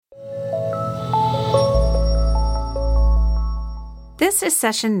This is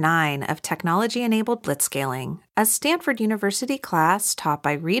session 9 of Technology-Enabled Blitzscaling, a Stanford University class taught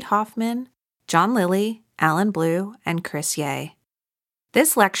by Reid Hoffman, John Lilly, Alan Blue, and Chris Ye.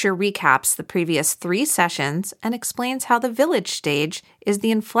 This lecture recaps the previous 3 sessions and explains how the village stage is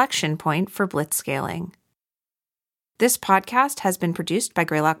the inflection point for blitzscaling. This podcast has been produced by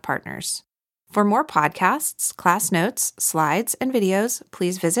Greylock Partners. For more podcasts, class notes, slides, and videos,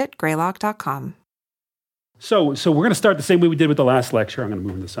 please visit greylock.com. So we're going to start the same way we did with the last lecture. I'm going to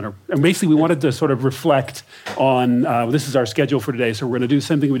move in the center. And basically, we wanted to sort of reflect on, this is our schedule for today, so we're going to do the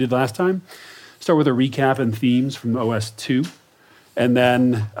same thing we did last time. Start with a recap and themes from OS 2. And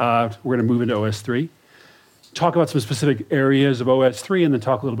then we're going to move into OS 3. Talk about some specific areas of OS 3, and then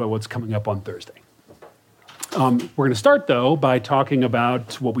talk a little about what's coming up on Thursday. We're going to start, though, by talking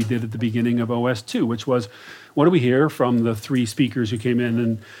about what we did at the beginning of OS 2, which was, what do we hear from the 3 speakers who came in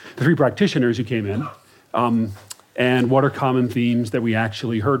and the 3 practitioners who came in? And what are common themes that we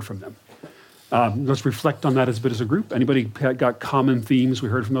actually heard from them? Let's reflect on that as a bit as a group. Anybody got common themes we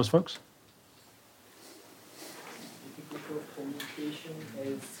heard from those folks?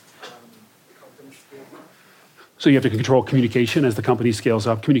 So you have to control communication as the company scales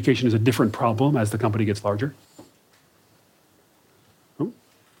up. Communication is a different problem as the company gets larger. Ooh.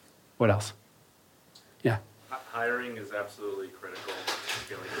 What else? Yeah. Hiring is absolutely critical to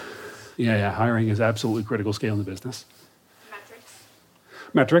scaling the business. Yeah, hiring is absolutely critical scale in the business. Metrics.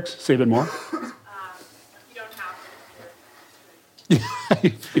 Metrics, say a bit more.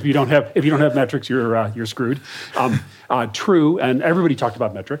 If you don't have metrics, you're screwed. True, and everybody talked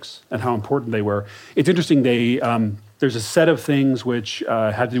about metrics and how important they were. It's interesting. There's a set of things which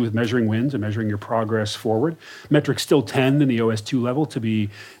had to do with measuring wins and measuring your progress forward. Metrics still tend in the OS 2 level to be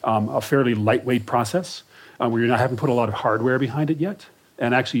a fairly lightweight process where you haven't put a lot of hardware behind it yet.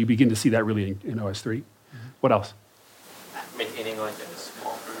 And actually, you begin to see that really in OS 3. Mm-hmm. What else? Maintaining like a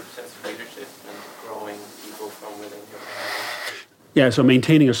small group sense of leadership and growing people from within your company. Yeah, so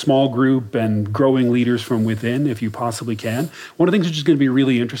maintaining a small group and growing leaders from within, if you possibly can. One of the things which is going to be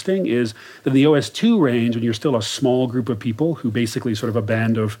really interesting is that in the OS 2 range, when you're still a small group of people who basically sort of a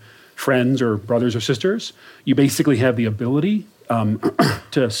band of friends or brothers or sisters, you basically have the ability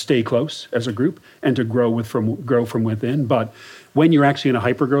to stay close as a group and to grow from within. But when you're actually in a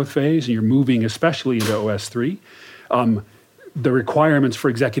hypergrowth phase and you're moving, especially into OS 3, the requirements for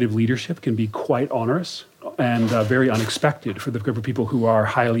executive leadership can be quite onerous and very unexpected for the group of people who are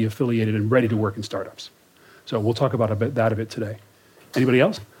highly affiliated and ready to work in startups. So we'll talk about that a bit today. Anybody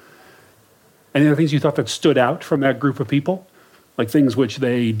else? Any other things you thought that stood out from that group of people? Like things which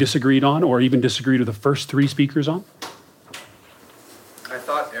they disagreed on or even disagreed with the first 3 speakers on? I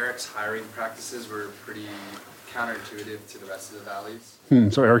thought Eric's hiring practices were pretty counterintuitive to the rest of the valleys.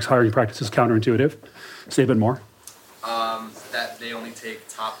 So Eric's hiring practice is counterintuitive. Say a bit more. That they only take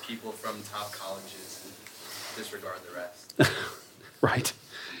top people from top colleges and disregard the rest. Right.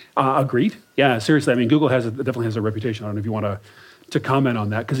 Agreed. Yeah, seriously. I mean, Google definitely has a reputation. I don't know if you want to comment on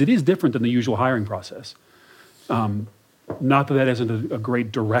that, because it is different than the usual hiring process. Not that isn't a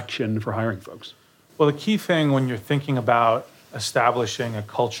great direction for hiring folks. Well, the key thing when you're thinking about establishing a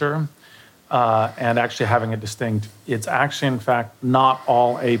culture and actually having it distinct, it's actually, in fact, not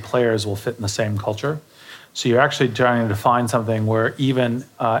all A players will fit in the same culture. So you're actually trying to define something where even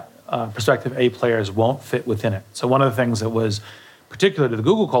prospective A players won't fit within it. So one of the things that was particular to the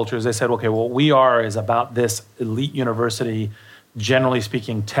Google culture is they said, okay, what we are is about this elite university, generally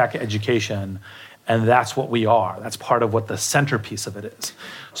speaking, tech education, and that's what we are. That's part of what the centerpiece of it is.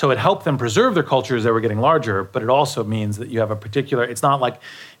 So it helped them preserve their culture as they were getting larger, but it also means that you have a particular, it's not like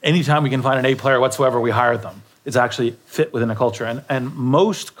anytime we can find an A player whatsoever, we hire them. It's actually fit within a culture. And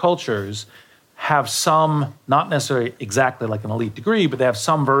most cultures have some, not necessarily exactly like an elite degree, but they have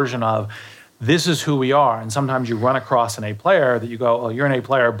some version of this is who we are. And sometimes you run across an A player that you go, oh, you're an A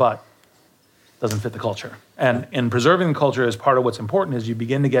player, but doesn't fit the culture. And in preserving the culture, as part of what's important is you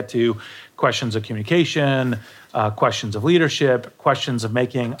begin to get to questions of communication, questions of leadership, questions of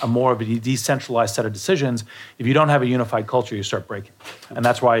making a more of a decentralized set of decisions. If you don't have a unified culture, you start breaking. And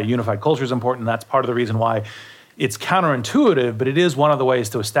that's why a unified culture is important. That's part of the reason why it's counterintuitive, but it is one of the ways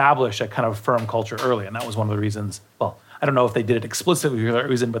to establish a kind of firm culture early. And that was one of the reasons, well, I don't know if they did it explicitly for that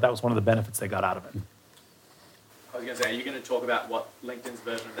reason, but that was one of the benefits they got out of it. I was going to say, are you going to talk about what LinkedIn's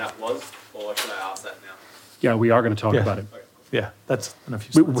version of that was, or should I ask that now? Yeah, we are going to talk about it. Okay. Yeah, that's in a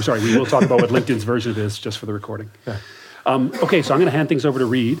few slides. We will talk about what LinkedIn's version of it is just for the recording. Yeah. Okay, so I'm going to hand things over to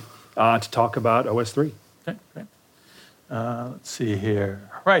Reid to talk about OS 3. Okay, great. Let's see here.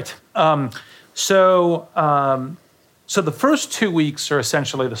 Right. So the first 2 weeks are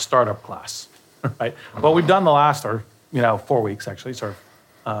essentially the startup class, right? What we've done the last, or 4 weeks actually,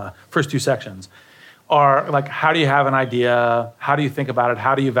 first 2 sections, are like, how do you have an idea? How do you think about it?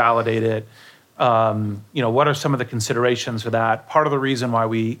 How do you validate it? What are some of the considerations for that? Part of the reason why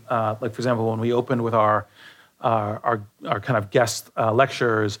we, for example, when we opened with our kind of guest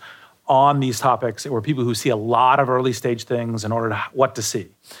lecturers on these topics, it were people who see a lot of early stage things in order to what to see.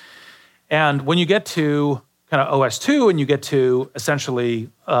 And when you get to kind of OS2 and you get to essentially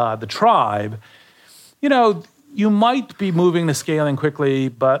the tribe, you might be moving to scaling quickly,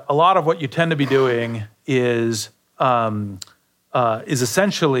 but a lot of what you tend to be doing is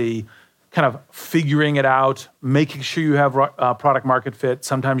essentially kind of figuring it out, making sure you have product market fit.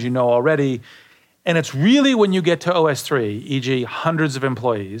 Sometimes already. And it's really when you get to OS3, e.g. hundreds of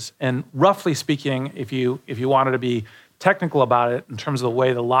employees, and roughly speaking, if you wanted to be technical about it in terms of the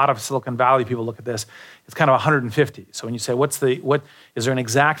way that a lot of Silicon Valley people look at this, it's kind of 150. So when you say, what is there an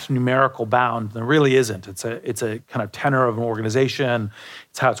exact numerical bound? There really isn't. It's a kind of tenor of an organization.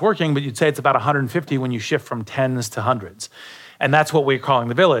 It's how it's working, but you'd say it's about 150 when you shift from tens to hundreds. And that's what we're calling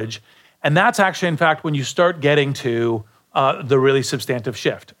the village. And that's actually, in fact, when you start getting to the really substantive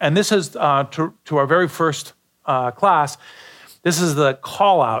shift. And this is to our very first class, this is the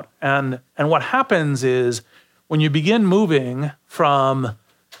call out. And what happens is when you begin moving from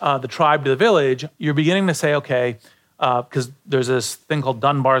the tribe to the village, you're beginning to say, okay, because there's this thing called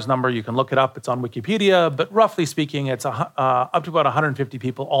Dunbar's number. You can look it up. It's on Wikipedia. But roughly speaking, it's up to about 150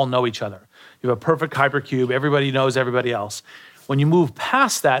 people all know each other. You have a perfect hypercube. Everybody knows everybody else. When you move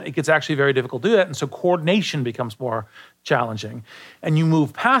past that, it gets actually very difficult to do that. And so coordination becomes more challenging. And you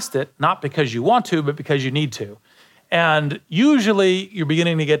move past it, not because you want to, but because you need to. And usually you're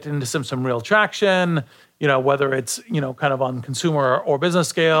beginning to get into some real traction, whether it's, kind of on consumer or business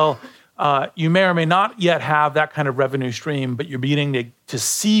scale. You may or may not yet have that kind of revenue stream, but you're beginning to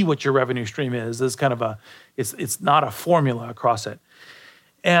see what your revenue stream is. There's kind of it's not a formula across it.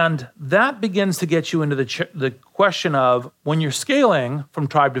 And that begins to get you into the question of, when you're scaling from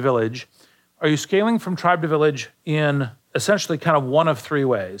tribe to village, are you scaling from tribe to village in essentially kind of one of 3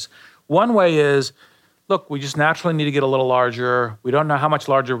 ways? One way is, look, we just naturally need to get a little larger. We don't know how much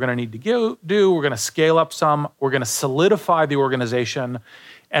larger we're going to need to do. We're going to scale up some. We're going to solidify the organization.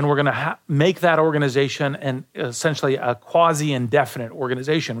 And we're going to make that organization and essentially a quasi-indefinite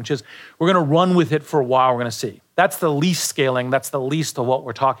organization, which is we're going to run with it for a while. We're going to see. That's the least scaling. That's the least of what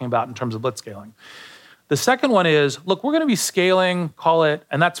we're talking about in terms of blitzscaling. The second one is, look, we're going to be scaling, call it,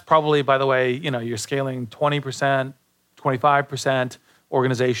 and that's probably, by the way, you're scaling 20%, 25%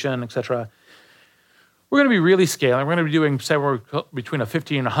 organization, et cetera. We're going to be really scaling. We're going to be doing somewhere between a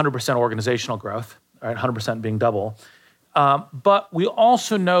 50 and 100% organizational growth, right? 100% being double. But we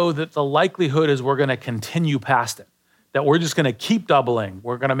also know that the likelihood is we're going to continue past it, that we're just going to keep doubling.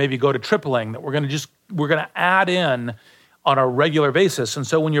 We're going to maybe go to tripling, that we're going to add in on a regular basis. And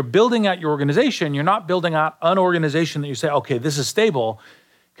so when you're building out your organization, you're not building out an organization that you say, okay, this is stable,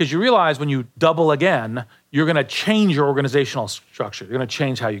 because you realize when you double again, you're going to change your organizational structure. You're going to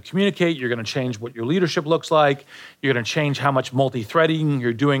change how you communicate. You're going to change what your leadership looks like. You're going to change how much multi-threading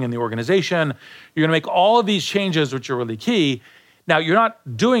you're doing in the organization. You're going to make all of these changes, which are really key. Now, you're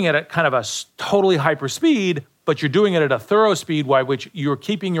not doing it at kind of a totally hyper speed, but you're doing it at a thorough speed by which you're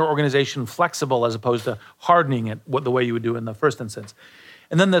keeping your organization flexible as opposed to hardening it the way you would do in the first instance.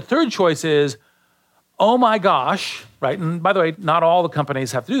 And then the third choice is, oh my gosh, right? And by the way, not all the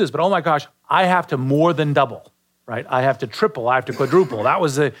companies have to do this, but oh my gosh, I have to more than double, right? I have to triple, I have to quadruple. That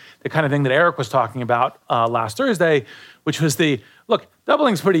was the kind of thing that Eric was talking about last Thursday, which was look,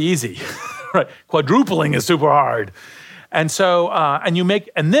 doubling's pretty easy, right? Quadrupling is super hard. And so,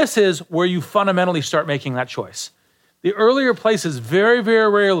 and this is where you fundamentally start making that choice. The earlier places, very, very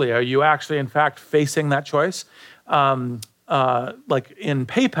rarely are you actually, in fact, facing that choice. Like in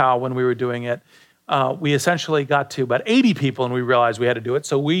PayPal, when we were doing it, we essentially got to about 80 people and we realized we had to do it.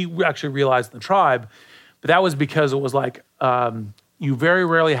 So we actually realized in the tribe, but that was because it was like, you very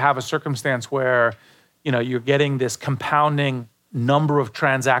rarely have a circumstance where, you're getting this compounding number of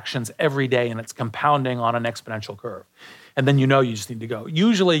transactions every day and it's compounding on an exponential curve. And then you just need to go.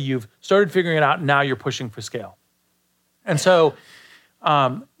 Usually you've started figuring it out and now you're pushing for scale. And so,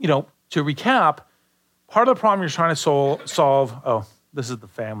 to recap, part of the problem you're trying to solve, this is the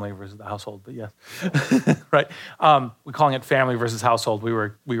family versus the household, but yes, right? We're calling it family versus household. We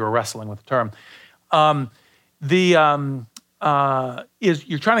were wrestling with the term. Is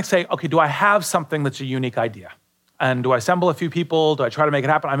you're trying to say, okay, do I have something that's a unique idea? And do I assemble a few people? Do I try to make it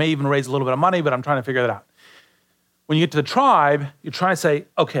happen? I may even raise a little bit of money, but I'm trying to figure that out. When you get to the tribe, you're trying to say,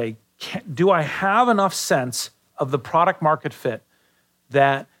 okay, do I have enough sense of the product market fit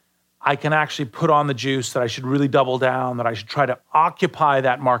that I can actually put on the juice, that I should really double down, that I should try to occupy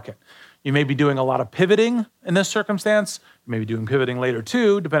that market. You may be doing a lot of pivoting in this circumstance. You may be doing pivoting later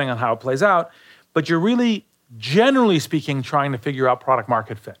too, depending on how it plays out. But you're really, generally speaking, trying to figure out product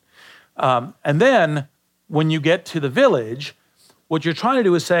market fit. And then when you get to the village, what you're trying to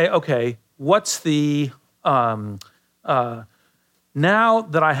do is say, okay, what's the, now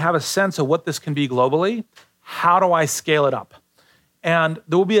that I have a sense of what this can be globally, how do I scale it up? And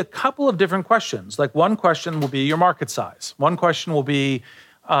there will be a couple of different questions. Like one question will be your market size. One question will be,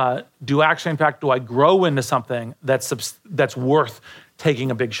 do I grow into something that's worth taking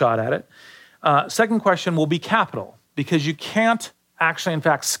a big shot at it? Second question will be capital, because you can't actually, in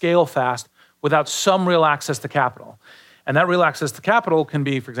fact, scale fast without some real access to capital. And that real access to capital can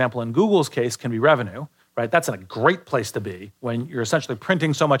be, for example, in Google's case, can be revenue, right? That's a great place to be when you're essentially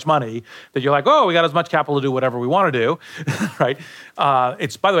printing so much money that you're like, oh, we got as much capital to do whatever we want to do, right?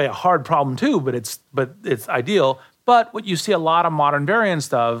 It's, by the way, a hard problem too, but it's ideal. But what you see a lot of modern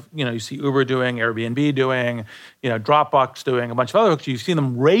variants of, you see Uber doing, Airbnb doing, Dropbox doing, a bunch of other folks, you see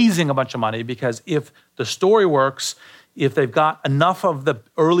them raising a bunch of money because if the story works, if they've got enough of the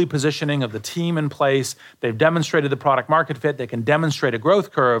early positioning of the team in place, they've demonstrated the product market fit, they can demonstrate a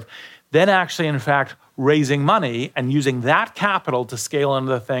growth curve, then actually, in fact, raising money and using that capital to scale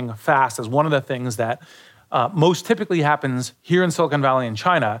into the thing fast is one of the things that most typically happens here in Silicon Valley and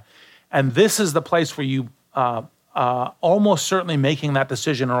China. And this is the place where you almost certainly making that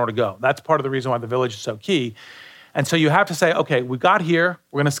decision in order to go. That's part of the reason why the village is so key. And so you have to say, okay, we got here,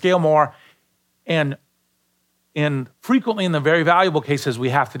 we're going to scale more, and frequently in the very valuable cases, we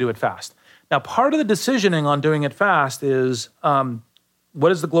have to do it fast. Now, part of the decisioning on doing it fast is what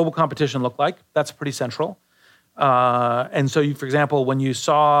does the global competition look like? That's pretty central. And so, you, for example, when you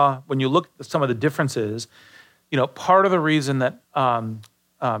look at some of the differences, part of the reason that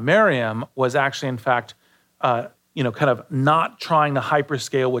Miriam was actually, in fact, kind of not trying to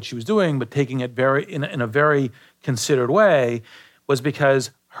hyperscale what she was doing, but taking it in a very considered way, was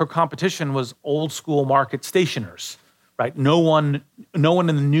because her competition was old school market stationers, right? No one in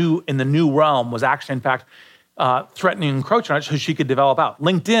the new realm was actually, in fact, threatening to encroach on it so she could develop out.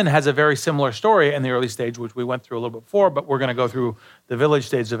 LinkedIn has a very similar story in the early stage, which we went through a little bit before, but we're going to go through the village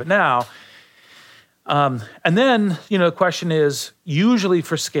stage of it now. And then, the question is, usually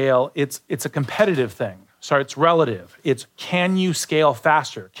for scale, it's a competitive thing. So it's relative. It's, can you scale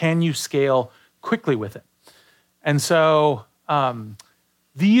faster? Can you scale quickly with it? And so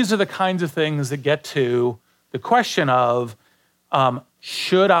these are the kinds of things that get to the question of,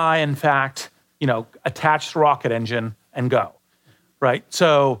 should I, in fact, attach the rocket engine and go, right?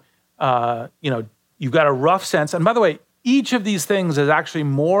 So, you've got a rough sense. And by the way, each of these things is actually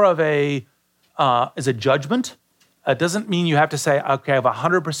more of is a judgment. It doesn't mean you have to say, okay, I have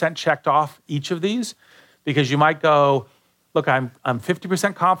 100% checked off each of these, because you might go, look, I'm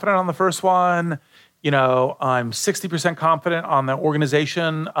 50% confident on the first one. I'm 60% confident on the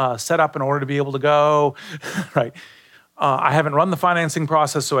organization set up in order to be able to go, right? I haven't run the financing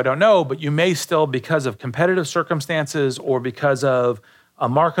process, so I don't know, but you may still, because of competitive circumstances or because of a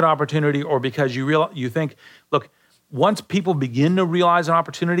market opportunity or because you think, look, once people begin to realize an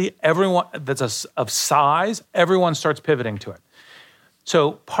opportunity, everyone that's of size, everyone starts pivoting to it.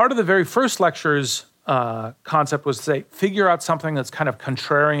 So part of the very first lecture's concept was to say, figure out something that's kind of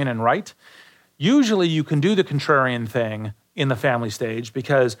contrarian and right. Usually you can do the contrarian thing in the family stage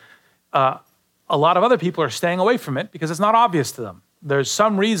because a lot of other people are staying away from it because it's not obvious to them. There's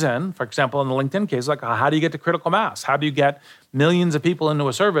some reason, for example, in the LinkedIn case, like how do you get to critical mass? How do you get millions of people into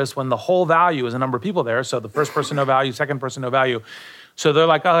a service when the whole value is a number of people there? So the first person, no value, second person, no value. So they're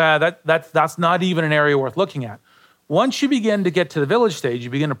like, oh yeah, that's not even an area worth looking at. Once you begin to get to the village stage, you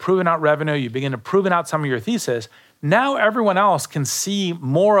begin to prove out revenue, you begin to prove out some of your thesis, now everyone else can see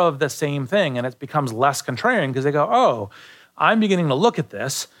more of the same thing and it becomes less contrarian because they go, oh, I'm beginning to look at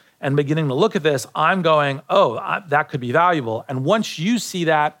this and beginning to look at this, I'm going, oh, that could be valuable. And once you see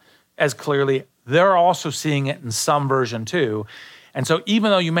that as clearly, they're also seeing it in some version too. And so even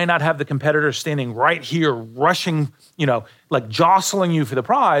though you may not have the competitor standing right here, rushing, like jostling you for the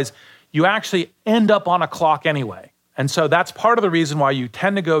prize, you actually end up on a clock anyway. And so that's part of the reason why you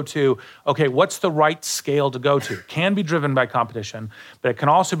tend to go to, okay, what's the right scale to go to? It can be driven by competition, but it can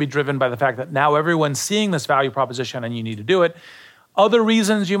also be driven by the fact that now everyone's seeing this value proposition and you need to do it. Other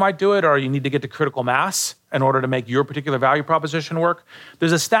reasons you might do it are you need to get to critical mass in order to make your particular value proposition work.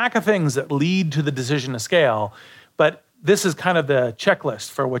 There's a stack of things that lead to the decision to scale, but this is kind of the checklist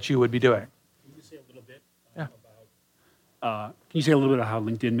for what you would be doing. Can you say a little bit about how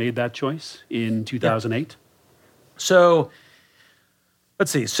LinkedIn made that choice in 2008? So Let's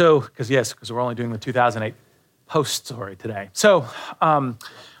see. So, because we're only doing the 2008 post story today. So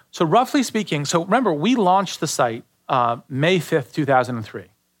roughly speaking, so remember, we launched the site May 5th, 2003.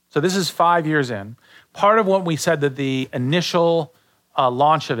 So this is 5 years in. Part of what we said that the initial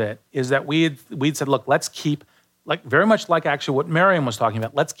launch of it is that we'd said, look, let's keep, like very much like actually what Miriam was talking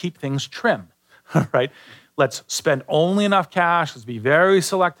about, let's keep things trim, right? Let's spend only enough cash. Let's be very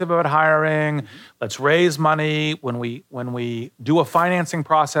selective about hiring. Let's raise money. When we do a financing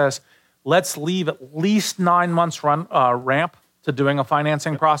process, let's leave at least 9 months ramp to doing a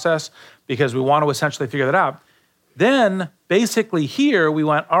financing process because we want to essentially figure that out. Then basically here we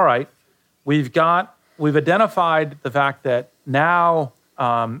went, all right, we've identified the fact that now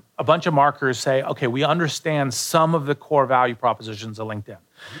a bunch of markers say, okay, we understand some of the core value propositions of LinkedIn.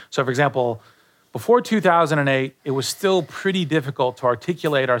 So for example, before 2008, it was still pretty difficult to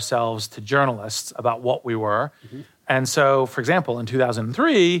articulate ourselves to journalists about what we were. And so, for example, in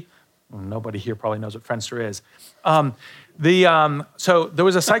 2003, nobody here probably knows what Friendster is. So there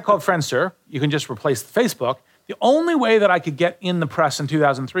was a site called Friendster. You can just replace Facebook. The only way that I could get in the press in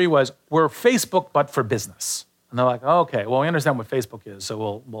 2003 was we're Facebook, but for business. And they're like, oh, okay, well, we understand what Facebook is,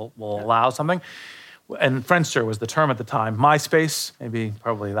 so we'll allow something. And Friendster was the term at the time. MySpace,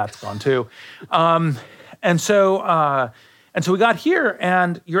 probably that's gone too. And so we got here,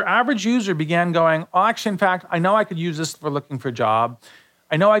 and your average user began going, oh, actually, in fact, I know I could use this for looking for a job.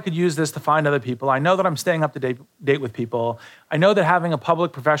 I know I could use this to find other people. I know that I'm staying up to date with people. I know that having a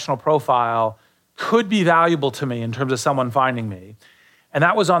public professional profile could be valuable to me in terms of someone finding me. And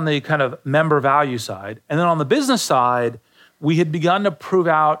that was on the kind of member value side. And then on the business side, we had begun to prove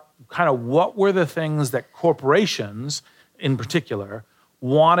out kind of what were the things that corporations, in particular,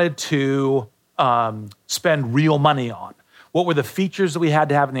 wanted to spend real money on. What were the features that we had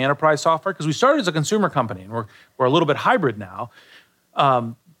to have in the enterprise software? Because we started as a consumer company, and we're a little bit hybrid now,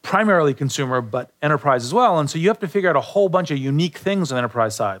 primarily consumer, but enterprise as well. And so you have to figure out a whole bunch of unique things on the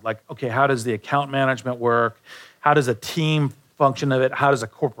enterprise side. Like, okay, how does the account management work? How does a team function of it? How does a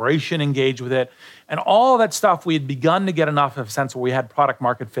corporation engage with it? And all that stuff, we had begun to get enough of a sense where we had product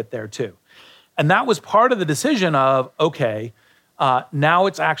market fit there too. And that was part of the decision of, okay, now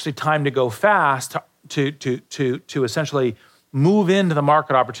it's actually time to go fast to essentially move into the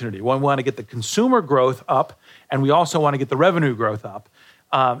market opportunity. We want to get the consumer growth up, and we also want to get the revenue growth up.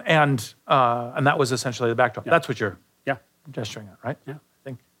 And that was essentially the backdrop. Yeah. That's what you're gesturing at, right? Yeah, I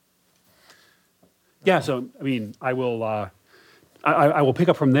think. Yeah, so, I mean, I will pick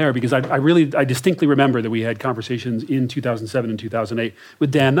up from there because I distinctly remember that we had conversations in 2007 and 2008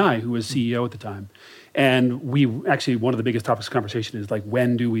 with Dan Nye, who was CEO at the time. And one of the biggest topics of conversation is like,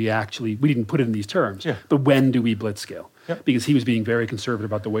 when do we didn't put it in these terms, but when do we blitzscale? Yep. Because he was being very conservative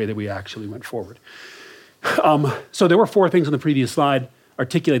about the way that we actually went forward. So there were 4 things on the previous slide: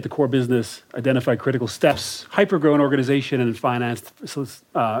 articulate the core business, identify critical steps, hyper-grow an organization, and finance. So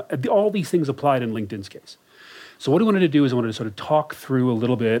all these things applied in LinkedIn's case. So what I wanted to do is I wanted to sort of talk through a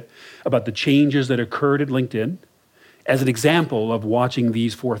little bit about the changes that occurred at LinkedIn as an example of watching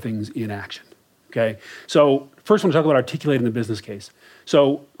these 4 things in action, okay? So first I want to talk about articulating the business case.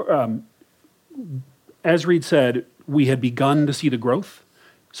 So as Reid said, we had begun to see the growth.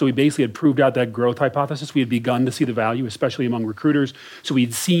 So we basically had proved out that growth hypothesis. We had begun to see the value, especially among recruiters. So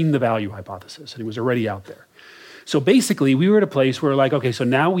we'd seen the value hypothesis, and it was already out there. So basically, we were at a place where like, okay, so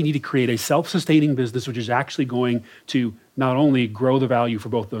now we need to create a self-sustaining business, which is actually going to not only grow the value for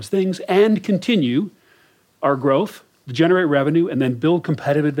both those things and continue our growth, generate revenue, and then build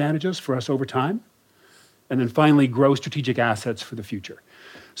competitive advantages for us over time, and then finally grow strategic assets for the future.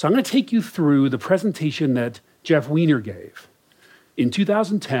 So I'm going to take you through the presentation that Jeff Weiner gave in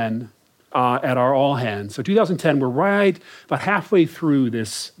 2010 at our all hands. So 2010, we're right about halfway through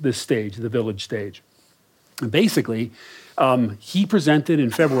this stage, the village stage. And basically, he presented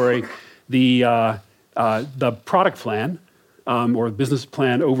in February the product plan or business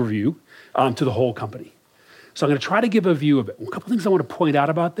plan overview to the whole company. So I'm going to try to give a view of it. A couple things I want to point out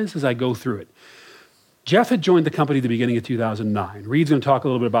about this as I go through it. Jeff had joined the company at the beginning of 2009. Reid's going to talk a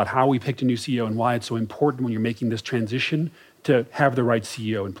little bit about how we picked a new CEO and why it's so important when you're making this transition to have the right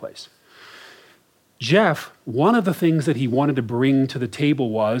CEO in place. Jeff, one of the things that he wanted to bring to the table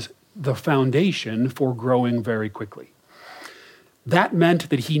was the foundation for growing very quickly. That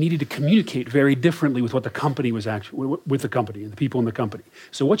meant that he needed to communicate very differently with what the company was actually, with the company and the people in the company.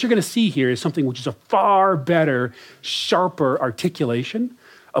 So what you're going to see here is something which is a far better, sharper articulation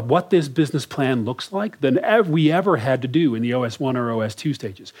of what this business plan looks like than we ever had to do in the OS1 or OS2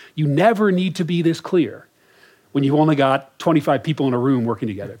 stages. You never need to be this clear when you've only got 25 people in a room working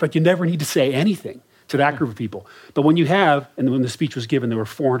together, but you never need to say anything to that group of people. But when you have, and when the speech was given, there were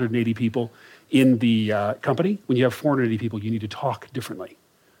 480 people in the company. When you have 480 people, you need to talk differently,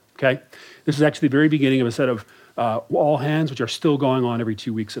 okay? This is actually the very beginning of a set of all hands, which are still going on every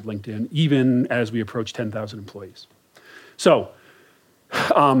 2 weeks at LinkedIn, even as we approach 10,000 employees. So,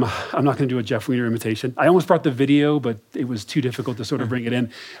 I'm not going to do a Jeff Weiner imitation. I almost brought the video, but it was too difficult to sort of bring it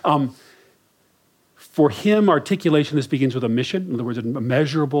in. For him, articulation, this begins with a mission. In other words, a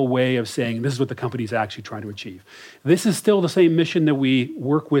measurable way of saying this is what the company is actually trying to achieve. This is still the same mission that we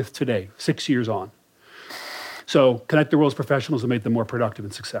work with today, 6 years on. So connect the world's professionals and make them more productive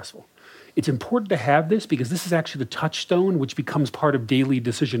and successful. It's important to have this because this is actually the touchstone which becomes part of daily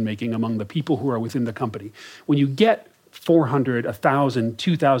decision-making among the people who are within the company. When you get 400, 1,000,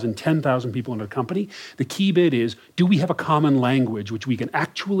 2,000, 10,000 people in a company, the key bit is, do we have a common language which we can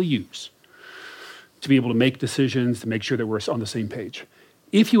actually use to be able to make decisions, to make sure that we're on the same page?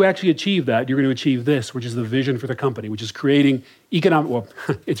 If you actually achieve that, you're going to achieve this, which is the vision for the company, which is creating economic, well,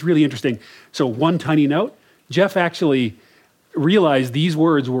 it's really interesting. So one tiny note, Jeff actually realized these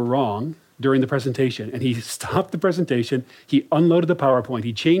words were wrong during the presentation, and he stopped the presentation, he unloaded the PowerPoint,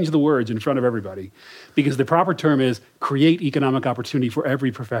 he changed the words in front of everybody, because the proper term is create economic opportunity for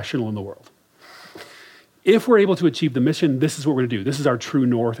every professional in the world. If we're able to achieve the mission, this is what we're going to do. This is our true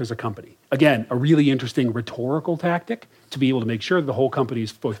north as a company. Again, a really interesting rhetorical tactic to be able to make sure that the whole company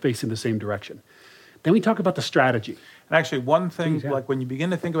is both facing the same direction. Then we talk about the strategy. And actually, one thing, like when you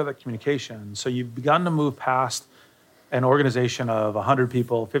begin to think about that communication, so you've begun to move past an organization of 100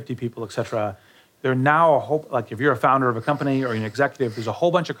 people, 50 people, et cetera. There are now a whole, like if you're a founder of a company or an executive, there's a whole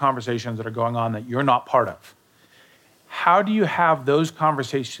bunch of conversations that are going on that you're not part of. How do you have those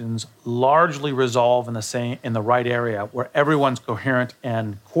conversations largely resolve in the right area where everyone's coherent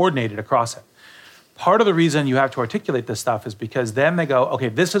and coordinated across it? Part of the reason you have to articulate this stuff is because then they go, okay,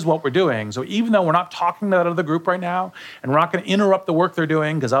 this is what we're doing. So even though we're not talking to that other group right now, and we're not going to interrupt the work they're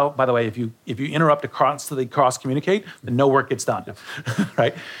doing, because, oh, by the way, if you interrupt to constantly cross-communicate, then no work gets done,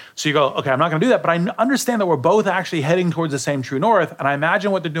 right? So you go, okay, I'm not going to do that, but I understand that we're both actually heading towards the same true north, and I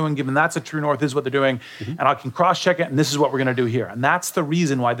imagine what they're doing, given that's a true north, this is what they're doing, and I can cross-check it, and this is what we're going to do here. And that's the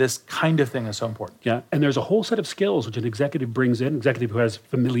reason why this kind of thing is so important. Yeah, and there's a whole set of skills which an executive brings in, executive who has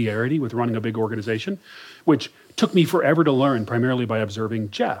familiarity with running a big organization, which took me forever to learn, primarily by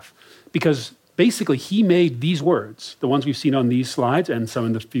observing Jeff. Because basically he made these words, the ones we've seen on these slides and some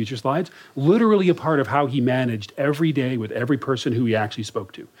in the future slides, literally a part of how he managed every day with every person who he actually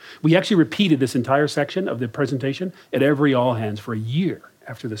spoke to. We actually repeated this entire section of the presentation at every all hands for a year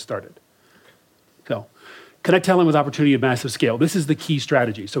after this started. So, connect talent with opportunity at massive scale. This is the key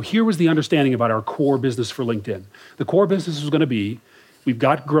strategy. So here was the understanding about our core business for LinkedIn. The core business was going to be, we've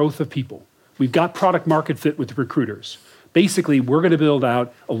got growth of people. We've got product market fit with recruiters. Basically, we're going to build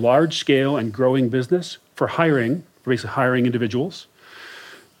out a large scale and growing business for hiring, for basically hiring individuals.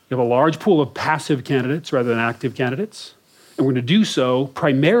 You have a large pool of passive candidates rather than active candidates. And we're going to do so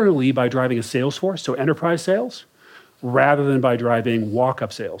primarily by driving a sales force, so enterprise sales, rather than by driving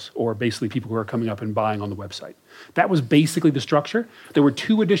walk-up sales, or basically people who are coming up and buying on the website. That was basically the structure. There were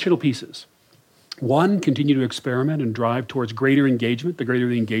two additional pieces. One, continue to experiment and drive towards greater engagement. The greater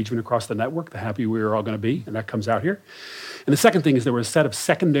the engagement across the network, the happier we are all going to be, and that comes out here. And the second thing is there were a set of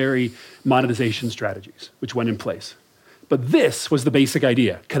secondary monetization strategies which went in place. But this was the basic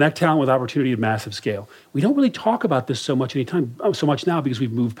idea: connect talent with opportunity at massive scale. We don't really talk about this so much now because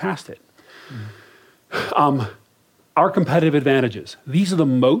we've moved past it. Our competitive advantages. These are the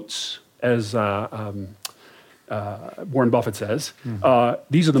moats, as Warren Buffett says.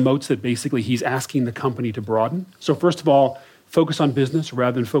 These are the moats that basically he's asking the company to broaden. So first of all, focus on business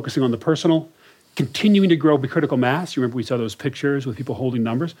rather than focusing on the personal. Continuing to grow critical mass. You remember we saw those pictures with people holding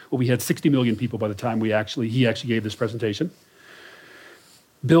numbers? Well, we had 60 million people by the time he actually gave this presentation.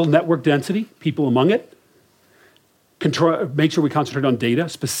 Build network density, people among it. Make sure we concentrate on data,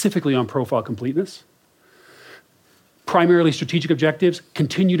 specifically on profile completeness. Primarily strategic objectives,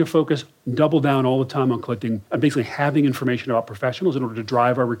 continue to focus, double down all the time on collecting and basically having information about professionals in order to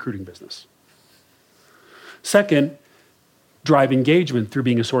drive our recruiting business. Second, drive engagement through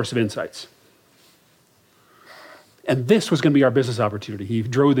being a source of insights. And this was going to be our business opportunity. He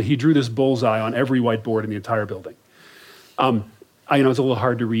drew this bullseye on every whiteboard in the entire building. I know it's a little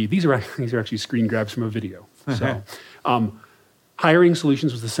hard to read. These are actually screen grabs from a video. So, hiring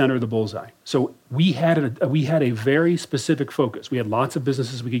solutions was the center of the bullseye. So we had a very specific focus. We had lots of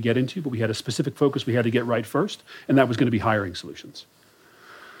businesses we could get into, but we had a specific focus we had to get right first, and that was going to be hiring solutions.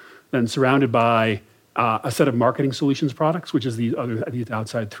 Then surrounded by a set of marketing solutions products, which is the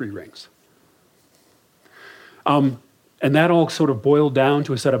outside three rings. And that all sort of boiled down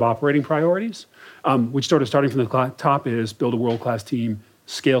to a set of operating priorities, which starting from the top is build a world-class team,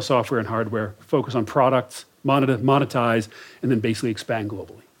 scale software and hardware, focus on products, monetize, and then basically expand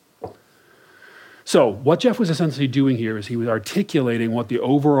globally. So what Jeff was essentially doing here is he was articulating what the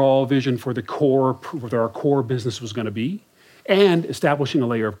overall vision for what our core business was going to be, and establishing a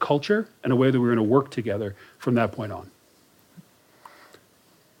layer of culture and a way that we were going to work together from that point on.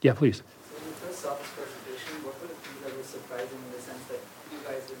 Yeah, please. When you first saw this presentation, what were the things that were surprising in the sense that you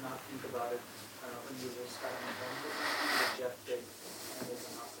guys did not think about it when you were starting your own business, that Jeff did and was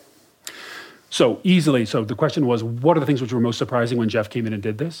an offset? So the question was, what are the things which were most surprising when Jeff came in and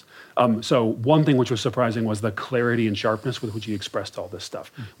did this? So one thing which was surprising was the clarity and sharpness with which he expressed all this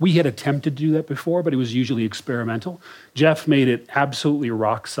stuff. We had attempted to do that before, but it was usually experimental. Jeff made it absolutely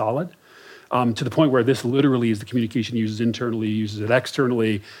rock solid. To the point where this literally is the communication he uses internally, uses it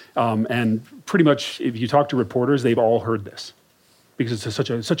externally, and pretty much if you talk to reporters, they've all heard this because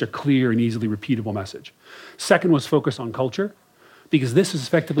it's such a clear and easily repeatable message. Second was focus on culture, because this is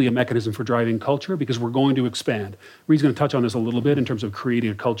effectively a mechanism for driving culture because we're going to expand. Reid's going to touch on this a little bit in terms of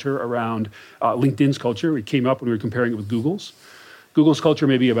creating a culture around LinkedIn's culture. It came up when we were comparing it with Google's. Google's culture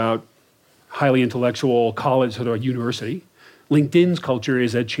may be about highly intellectual college or university. LinkedIn's culture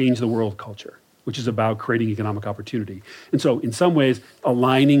is a change the world culture, which is about creating economic opportunity. And so in some ways,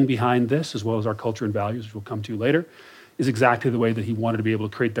 aligning behind this, as well as our culture and values, which we'll come to later, is exactly the way that he wanted to be able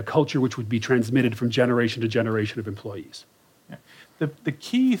to create the culture which would be transmitted from generation to generation of employees. Yeah. The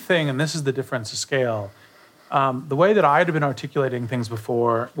key thing, and this is the difference of scale, the way that I had been articulating things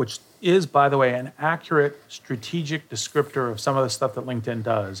before, which is, by the way, an accurate strategic descriptor of some of the stuff that LinkedIn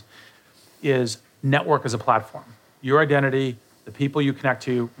does, is network as a platform. Your identity, the people you connect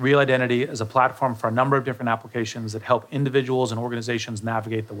to, real identity as a platform for a number of different applications that help individuals and organizations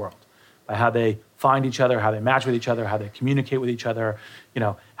navigate the world by how they find each other, how they match with each other, how they communicate with each other,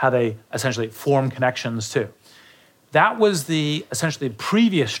 how they essentially form connections too. That was the essentially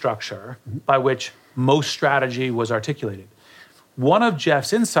previous structure by which most strategy was articulated. One of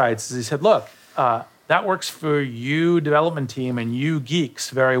Jeff's insights is he said, look, that works for you development team and you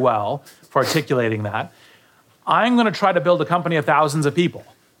geeks very well for articulating that. I'm going to try to build a company of thousands of people.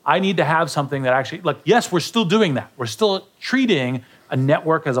 I need to have something that actually, yes, we're still doing that. We're still treating a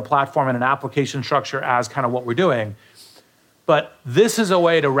network as a platform and an application structure as kind of what we're doing. But this is a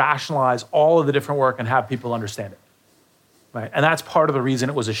way to rationalize all of the different work and have people understand it. Right? And that's part of the reason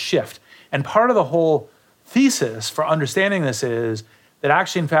it was a shift. And part of the whole thesis for understanding this is that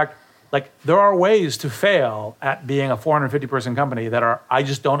actually, in fact, there are ways to fail at being a 450-person company that I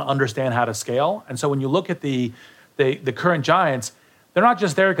just don't understand how to scale. And so when you look at the current giants, they're not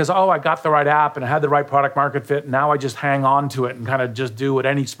just there because, I got the right app and I had the right product market fit, and now I just hang on to it and kind of just do what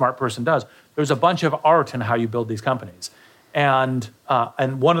any smart person does. There's a bunch of art in how you build these companies. And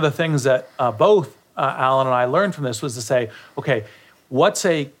one of the things that both Alan and I learned from this was to say, okay, what's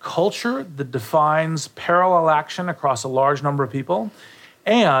a culture that defines parallel action across a large number of people?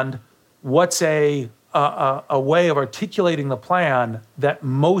 And what's a way of articulating the plan that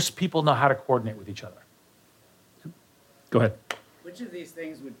most people know how to coordinate with each other? Go ahead. Which of these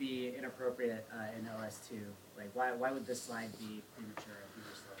things would be inappropriate in OS2? Why would this slide be premature if we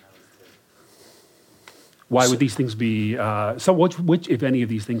were still in OS2? Why would these things be, which, if any of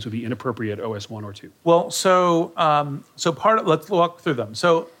these things would be inappropriate OS1 or 2? Well, let's walk through them.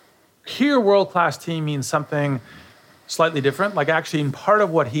 So here, world-class team means something slightly different. Actually, part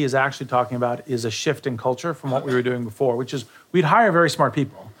of what he is actually talking about is a shift in culture from what we were doing before, which is we'd hire very smart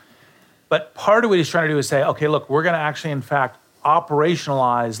people. But part of what he's trying to do is say, okay, look, we're going to actually, in fact,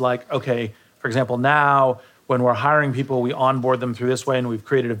 operationalize, for example, now when we're hiring people, we onboard them through this way, and we've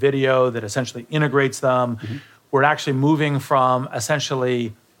created a video that essentially integrates them. Mm-hmm. We're actually moving from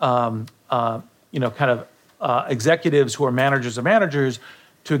essentially, executives who are managers of managers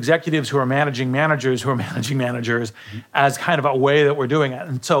to executives who are managing managers who are managing managers as kind of a way that we're doing it.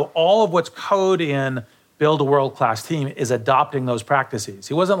 And so all of what's code in Build a World-Class Team is adopting those practices.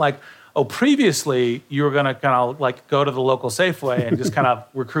 He wasn't previously you were going to kind of go to the local Safeway and just kind of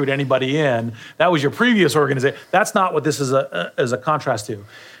recruit anybody in. That was your previous organization. That's not what this is a contrast to.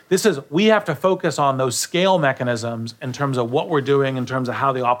 This is, we have to focus on those scale mechanisms in terms of what we're doing, in terms of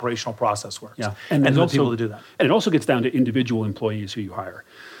how the operational process works. Yeah. And the people to do that. And it also gets down to individual employees who you hire.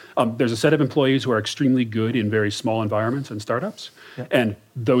 There's a set of employees who are extremely good in very small environments and startups. Yeah. And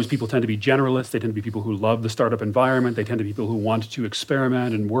those people tend to be generalists. They tend to be people who love the startup environment. They tend to be people who want to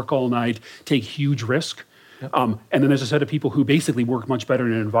experiment and work all night, take huge risk. Yep. And then there's a set of people who basically work much better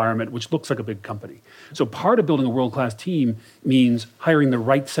in an environment which looks like a big company. So part of building a world-class team means hiring the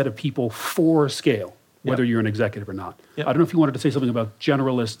right set of people for scale. whether you're an executive or not. Yep. I don't know if you wanted to say something about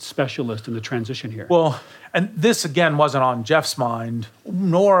generalist, specialist, and the transition here. Well, and this again wasn't on Jeff's mind,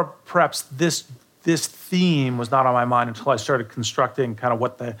 nor perhaps this theme was not on my mind until I started constructing kind of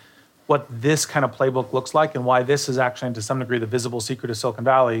what this kind of playbook looks like and why this is actually, to some degree, the visible secret of Silicon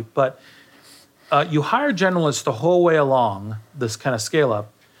Valley. But you hire generalists the whole way along this kind of scale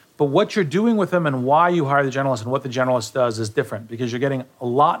up, but what you're doing with them and why you hire the generalist and what the generalist does is different, because you're getting a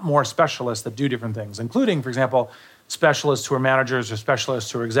lot more specialists that do different things, including, for example, specialists who are managers or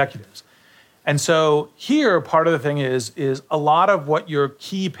specialists who are executives. And so here, part of the thing is a lot of what your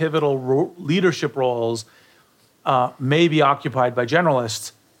key pivotal leadership roles may be occupied by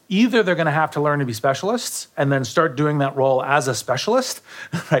generalists. Either they're going to have to learn to be specialists and then start doing that role as a specialist,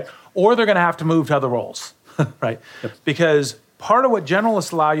 right? Or they're going to have to move to other roles, right? Yep. Because part of what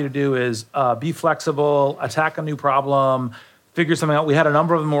generalists allow you to do is be flexible, attack a new problem, figure something out. We had a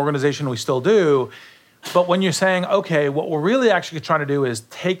number of them in the organization, we still do. But when you're saying, okay, what we're really actually trying to do is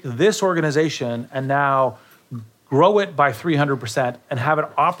take this organization and now grow it by 300% and have it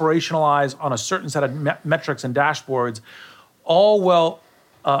operationalize on a certain set of metrics and dashboards, all while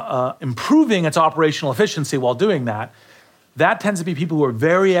improving its operational efficiency while doing that, that tends to be people who are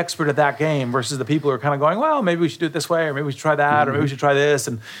very expert at that game versus the people who are kind of going, well, maybe we should do it this way, or maybe we should try that, or maybe we should try this,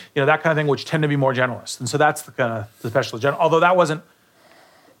 and that kind of thing, which tend to be more generalists. And so that's the kind of the specialist general. Although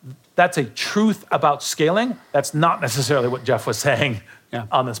that's a truth about scaling. That's not necessarily what Jeff was saying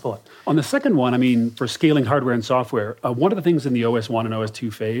on this bullet. On the second one, I mean, for scaling hardware and software, one of the things in the OS 1 and OS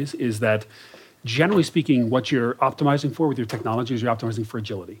 2 phase is that, generally speaking, what you're optimizing for with your technology is you're optimizing for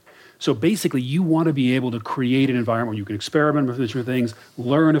agility. So basically, you want to be able to create an environment where you can experiment with different things,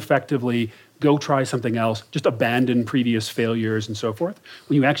 learn effectively, go try something else, just abandon previous failures and so forth.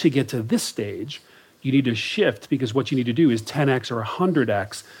 When you actually get to this stage, you need to shift, because what you need to do is 10x or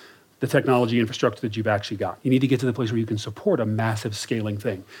 100x the technology infrastructure that you've actually got. You need to get to the place where you can support a massive scaling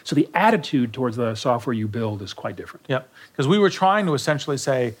thing. So the attitude towards the software you build is quite different. Yeah, because we were trying to essentially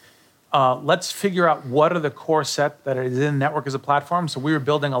say, let's figure out what are the core set that is in network as a platform. So we were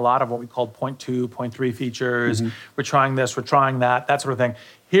building a lot of what we called 0.2, 0.3 features. We're trying this, we're trying that sort of thing.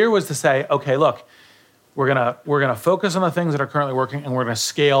 Here was to say, okay, look, we're gonna focus on the things that are currently working, and we're gonna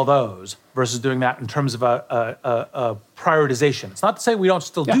scale those versus doing that in terms of a prioritization. It's not to say we don't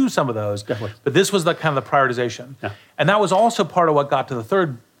still do some of those, definitely. but this was the kind of the prioritization. Yeah. And that was also part of what got to the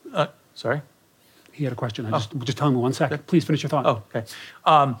third. Sorry. He had a question. Just tell him 1 second. Please finish your thought. Oh, okay.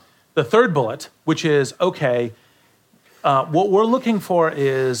 The third bullet, which is, okay, what we're looking for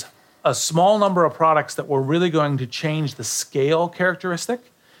is a small number of products that we're really going to change the scale characteristic,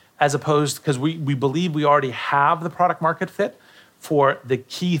 as opposed, because we believe we already have the product market fit for the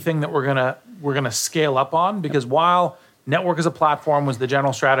key thing that we're gonna scale up on. Because while network as a platform was the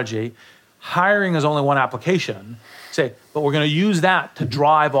general strategy, hiring is only one application. But we're going to use that to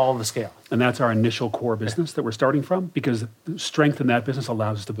drive all of the scale. And that's our initial core business that we're starting from, because the strength in that business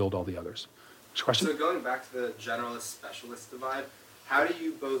allows us to build all the others. Next question? So going back to the generalist-specialist divide, how do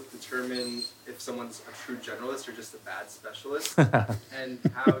you both determine if someone's a true generalist or just a bad specialist? And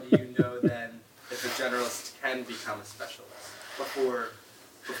how do you know then if a generalist can become a specialist before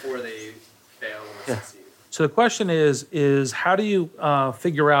they fail or succeed? So the question is how do you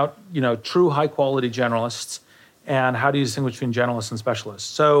figure out true high-quality generalists, and how do you distinguish between generalists and specialists?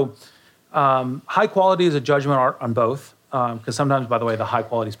 So high quality is a judgment art on both, because sometimes, by the way, the high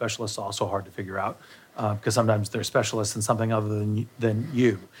quality specialists are also hard to figure out, because sometimes they're specialists in something other than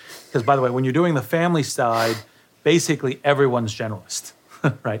you. Because, by the way, when you're doing the family side, basically everyone's generalist,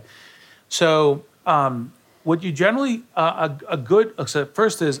 right? So what you generally,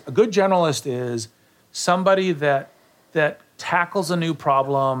 first is a good generalist is somebody that tackles a new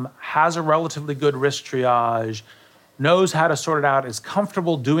problem, has a relatively good risk triage, knows how to sort it out, is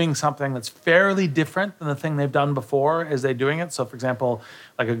comfortable doing something that's fairly different than the thing they've done before as they're doing it. So, for example,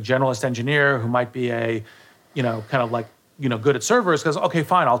 like a generalist engineer who might be good at servers, goes, okay,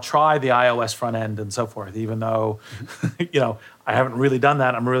 fine, I'll try the iOS front end and so forth, even though, I haven't really done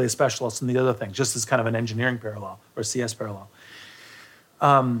that. I'm really a specialist in the other things, just as kind of an engineering parallel or CS parallel.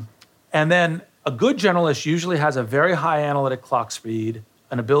 And then a good generalist usually has a very high analytic clock speed,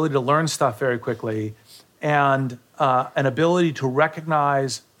 an ability to learn stuff very quickly, and an ability to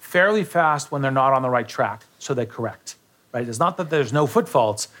recognize fairly fast when they're not on the right track, so they correct, right? It's not that there's no foot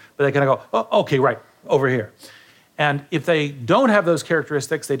faults, but they kind of go, oh, okay, right, over here. And if they don't have those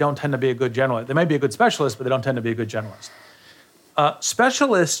characteristics, they don't tend to be a good generalist. They may be a good specialist, but they don't tend to be a good generalist.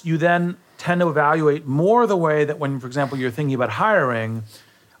 Specialists, you then tend to evaluate more the way that when, for example, you're thinking about hiring,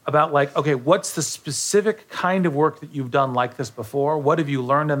 about like, okay, what's the specific kind of work that you've done like this before? What have you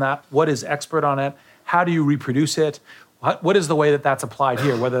learned in that? What is expert on it? how do you reproduce it? What is the way that that's applied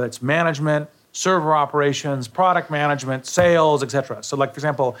here, whether it's management, server operations, product management, sales, et cetera. So like, for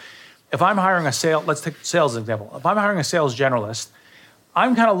example, if I'm hiring let's take sales as an example. If I'm hiring a sales generalist,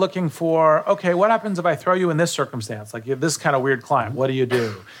 I'm kind of looking for, okay, what happens if I throw you in this circumstance? Like you have this kind of weird client, what do? You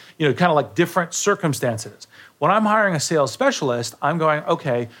know, kind of like different circumstances. When I'm hiring a sales specialist, I'm going,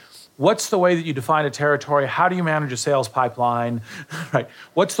 okay, what's the way that you define a territory? How do you manage a sales pipeline, right?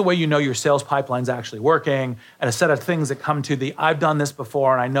 What's the way you know your sales pipeline's actually working? And a set of things that come to I've done this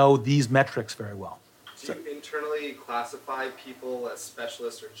before and I know these metrics very well. Do you internally classify people as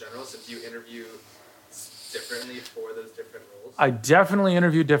specialists or generalists? And do you interview differently for those different roles? I definitely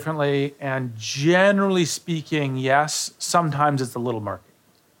interview differently, and generally speaking, yes, sometimes it's a little murky.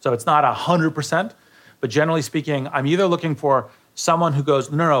 So it's not 100%, but generally speaking, I'm either looking for someone who goes,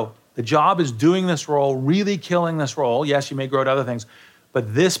 no, the job is doing this role, really killing this role. Yes, you may grow to other things,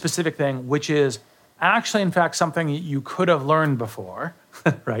 but this specific thing, which is actually, in fact, something you could have learned before,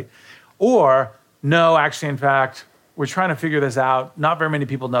 right? Or, no, actually, in fact, we're trying to figure this out. Not very many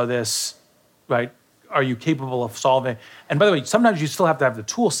people know this, right? Are you capable of solving? And by the way, sometimes you still have to have the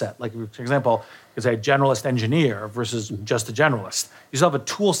tool set. Like, for example, is a generalist engineer versus just a generalist. You still have a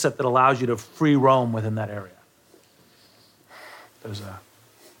tool set that allows you to free roam within that area.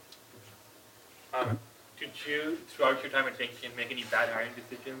 Did you, throughout your time at LinkedIn, make any bad hiring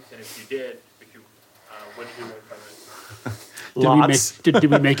decisions? And if you did, what did you learn from it? Lots. Did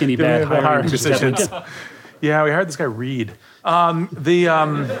we make any bad hiring decisions? Yeah, we hired this guy Reid.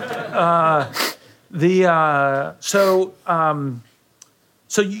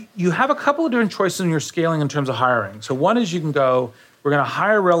 So you have a couple of different choices when you're scaling in terms of hiring. So one is you can go, we're going to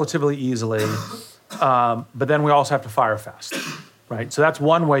hire relatively easily, but then we also have to fire fast, right? So that's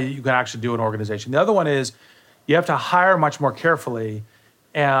one way you can actually do an organization. The other one is you have to hire much more carefully,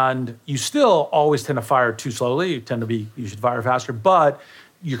 and you still always tend to fire too slowly. You should fire faster, but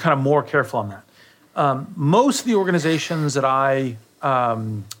you're kind of more careful on that. Most of the organizations that I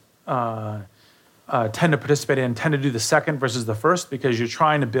tend to participate in tend to do the second versus the first, because you're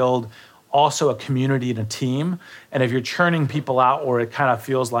trying to build also a community and a team. And if you're churning people out where it kind of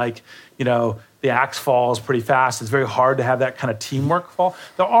feels like, the axe falls pretty fast, it's very hard to have that kind of teamwork fall.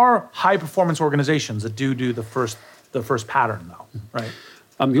 There are high performance organizations that do the first pattern though, right?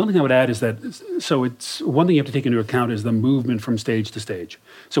 The only thing I would add is that, so it's one thing you have to take into account is the movement from stage to stage.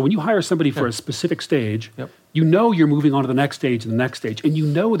 So when you hire somebody for a specific stage, you know you're moving on to the next stage and the next stage, and you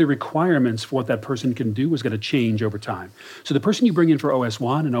know the requirements for what that person can do is going to change over time. So the person you bring in for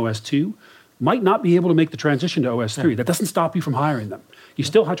OS1 and OS2 might not be able to make the transition to OS3. That doesn't stop you from hiring them. You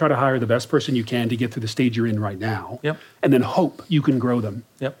still try to hire the best person you can to get through the stage you're in right now, and then hope you can grow them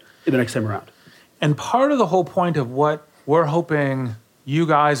in the next time around. And part of the whole point of what we're hoping you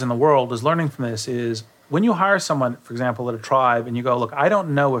guys in the world is learning from this is when you hire someone, for example, at a tribe, and you go, look, I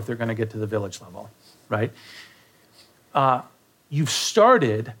don't know if they're going to get to the village level, right? You've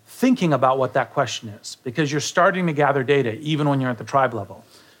started thinking about what that question is, because you're starting to gather data even when you're at the tribe level.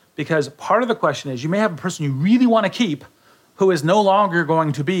 Because part of the question is you may have a person you really want to keep who is no longer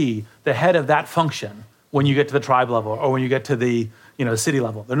going to be the head of that function when you get to the tribe level or when you get to the city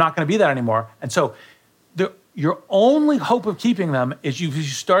level. They're not going to be that anymore. And so your only hope of keeping them is you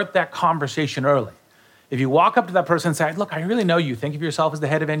start that conversation early. If you walk up to that person and say, look, I really know you think of yourself as the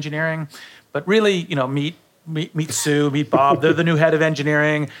head of engineering, but really, meet Sue, meet Bob, they're the new head of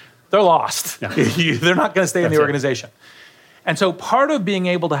engineering, they're lost. They're not going to stay in the organization. And so part of being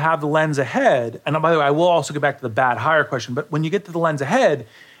able to have the lens ahead, and by the way, I will also get back to the bad hire question, but when you get to the lens ahead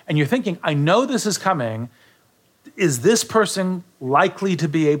and you're thinking, I know this is coming, is this person likely to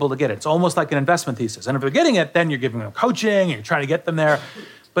be able to get it? It's almost like an investment thesis. And if they're getting it, then you're giving them coaching, and you're trying to get them there.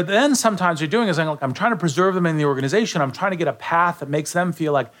 But then sometimes you're doing is saying, look, I'm trying to preserve them in the organization. I'm trying to get a path that makes them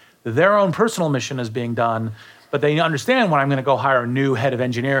feel like their own personal mission is being done, but they understand when I'm going to go hire a new head of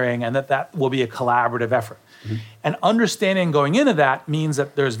engineering and that will be a collaborative effort. Mm-hmm. And understanding going into that means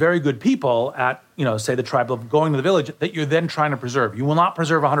that there's very good people at, say the tribe level going to the village that you're then trying to preserve. You will not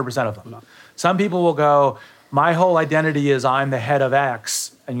preserve 100% of them. No. Some people will go, my whole identity is I'm the head of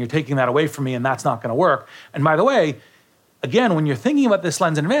X, and you're taking that away from me, and that's not going to work. And by the way, again, when you're thinking about this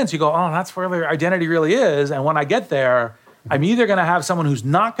lens in advance, you go, oh, that's where their identity really is. And when I get there, I'm either going to have someone who's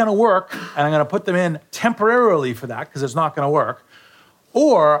not going to work, and I'm going to put them in temporarily for that because it's not going to work,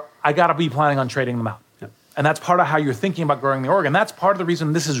 or I got to be planning on trading them out. Yep. And that's part of how you're thinking about growing the org. And that's part of the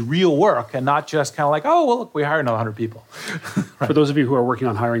reason this is real work and not just kind of like, oh, well, look, we hired another 100 people. Right. For those of you who are working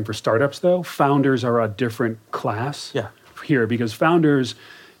on hiring for startups, though, founders are a different class here, because founders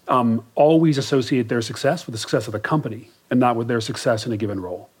always associate their success with the success of the company and not with their success in a given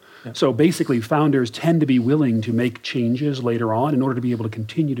role. So basically, founders tend to be willing to make changes later on in order to be able to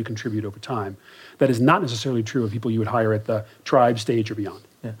continue to contribute over time. That is not necessarily true of people you would hire at the tribe stage or beyond.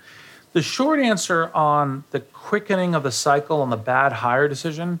 Yeah. The short answer on the quickening of the cycle on the bad hire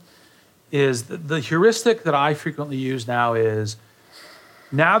decision is the heuristic that I frequently use now is,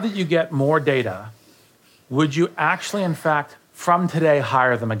 now that you get more data, would you actually, in fact, from today,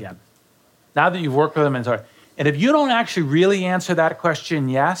 hire them again? Now that you've worked with them and if you don't actually really answer that question,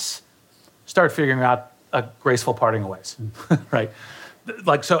 yes, start figuring out a graceful parting of ways, right?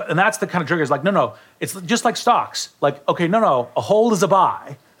 Like, so, and that's the kind of trigger is like, no, it's just like stocks. Like, okay, no, a hold is a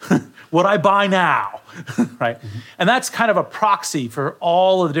buy. Would I buy now, right? And that's kind of a proxy for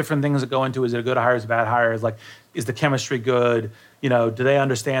all of the different things that go into, is it a good hire, is it a bad hire? Is like, is the chemistry good? You know, do they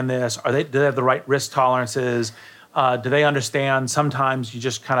understand this? Do they have the right risk tolerances? Do they understand? Sometimes you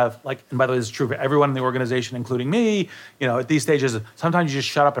just kind of like, and by the way, this is true for everyone in the organization, including me, you know, at these stages, sometimes you just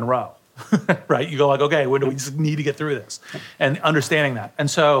shut up and row, right? You go like, okay, when do we just need to get through this? And understanding that. And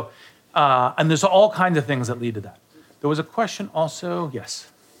so, and there's all kinds of things that lead to that. There was a question also, yes.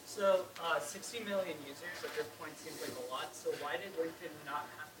 So 60 million users at this point seems like a lot. So why did LinkedIn not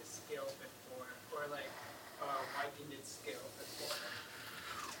have to scale before? Or like, why didn't it scale before?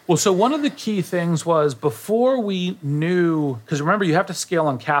 Well, so one of the key things was before we knew, because remember, you have to scale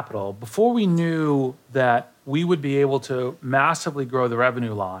on capital, before we knew that we would be able to massively grow the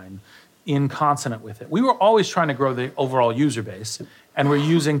revenue line in consonant with it. We were always trying to grow the overall user base, and we're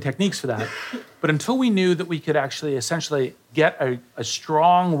using techniques for that. But until we knew that we could actually essentially get a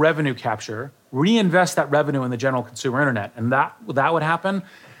strong revenue capture, reinvest that revenue in the general consumer internet, and that would happen,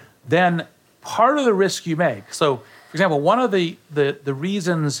 then part of the risk you make. So, for example, one of the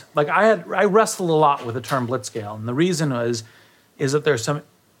reasons, like I wrestled a lot with the term blitzscale, and the reason is that there's some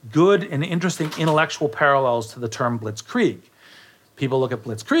good and interesting intellectual parallels to the term blitzkrieg. People look at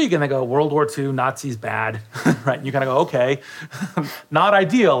blitzkrieg and they go, World War II, Nazis bad, right? And you kind of go, okay, not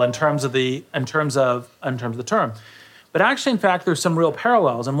ideal in terms of the term. But actually, in fact, there's some real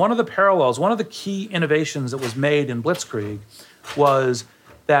parallels. And one of the key innovations that was made in blitzkrieg was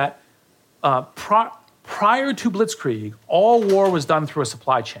that prior to blitzkrieg, all war was done through a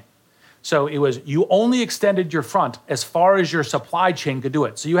supply chain. So it was, you only extended your front as far as your supply chain could do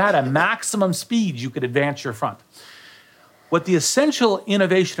it. So you had a maximum speed you could advance your front. What the essential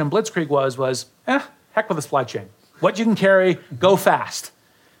innovation in blitzkrieg was heck with the supply chain. What you can carry, go fast.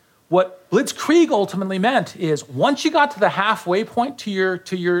 What blitzkrieg ultimately meant is once you got to the halfway point to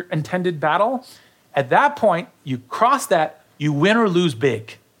your intended battle, at that point, you cross that, you win or lose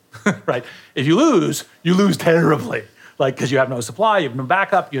big, right? If you lose terribly. Like, because you have no supply, you have no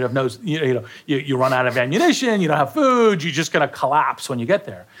backup, you have no, you run out of ammunition, you don't have food, you're just going to collapse when you get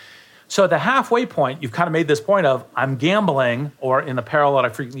there. So at the halfway point, you've kind of made this point of, I'm gambling, or in the parallel that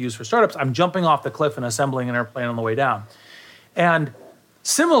I frequently use for startups, I'm jumping off the cliff and assembling an airplane on the way down. And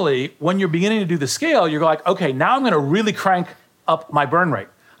similarly, when you're beginning to do the scale, you're like, okay, now I'm going to really crank up my burn rate.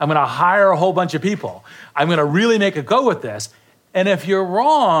 I'm going to hire a whole bunch of people. I'm going to really make a go with this. And if you're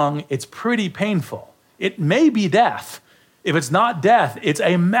wrong, it's pretty painful. It may be death. If it's not death, it's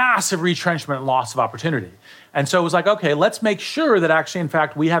a massive retrenchment and loss of opportunity. And so it was like, okay, let's make sure that actually, in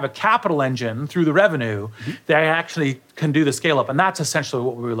fact, we have a capital engine through the revenue that actually can do the scale up. And that's essentially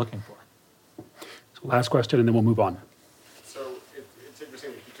what we were looking for. So last question, and then we'll move on. So it's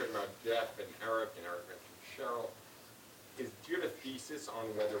interesting that you talk about Jeff and Eric mentioned Cheryl. Do you have a thesis on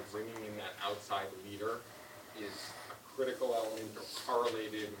whether bringing in that outside leader is a critical element or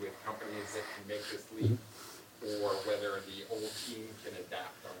correlated with companies that can make this leap? Or whether the whole team can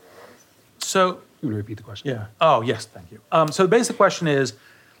adapt on their own? So, you want to repeat the question? Yeah. Oh, yes, thank you. So the basic question is,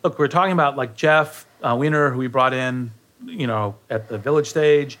 look, we're talking about like Jeff Weiner, who we brought in, at the Village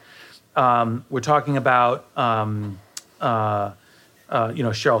stage. We're talking about, Sheryl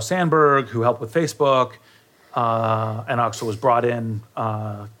Sandberg, who helped with Facebook, and also was brought in,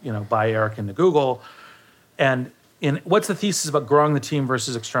 by Eric into Google. And what's the thesis about growing the team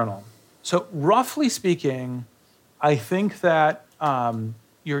versus external? So roughly speaking, I think that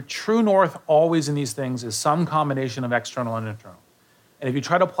your true north always in these things is some combination of external and internal. And if you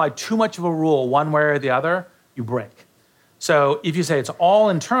try to apply too much of a rule one way or the other, you break. So if you say it's all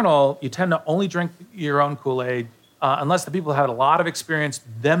internal, you tend to only drink your own Kool-Aid unless the people have had a lot of experience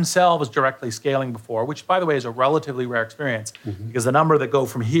themselves directly scaling before, which, by the way, is a relatively rare experience because the number that go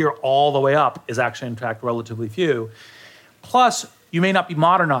from here all the way up is actually, in fact, relatively few. Plus, you may not be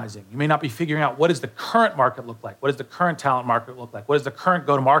modernizing. You may not be figuring out what does the current market look like? What does the current talent market look like? What does the current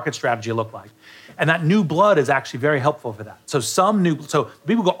go-to-market strategy look like? And that new blood is actually very helpful for that. So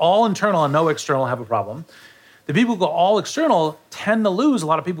people go all internal and no external have a problem. The people who go all external tend to lose a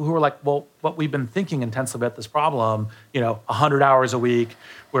lot of people who are like, well, but we've been thinking intensely about this problem, 100 hours a week.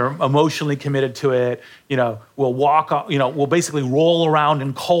 We're emotionally committed to it. We'll we'll basically roll around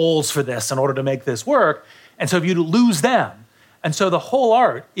in coals for this in order to make this work. And so if you lose them, and so the whole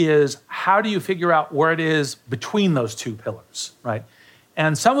art is how do you figure out where it is between those two pillars, right?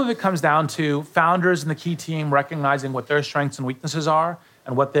 And some of it comes down to founders and the key team recognizing what their strengths and weaknesses are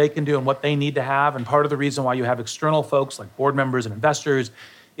and what they can do and what they need to have. And part of the reason why you have external folks like board members and investors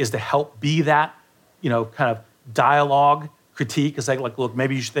is to help be that, kind of dialogue critique. It's like, look,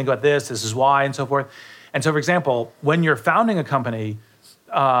 maybe you should think about this is why, and so forth. And so, for example, when you're founding a company,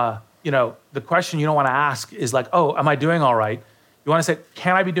 the question you don't want to ask is like, oh, am I doing all right? You want to say,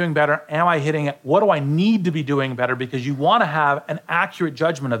 can I be doing better? Am I hitting it? What do I need to be doing better? Because you want to have an accurate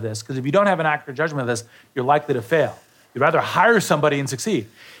judgment of this. Because if you don't have an accurate judgment of this, you're likely to fail. You'd rather hire somebody and succeed.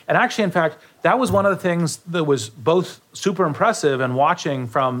 And actually, in fact, that was one of the things that was both super impressive and watching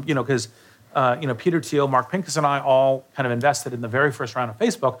from, because, Peter Thiel, Mark Pincus, and I all kind of invested in the very first round of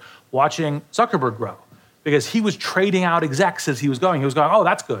Facebook, watching Zuckerberg grow. Because he was trading out execs as he was going. He was going, oh,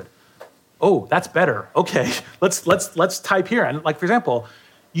 that's good. Oh, that's better. Okay, let's type here. And like, for example,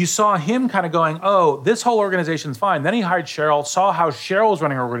 you saw him kind of going, oh, this whole organization's fine. Then he hired Cheryl, saw how Cheryl was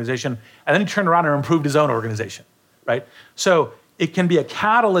running her organization, and then he turned around and improved his own organization, right? So it can be a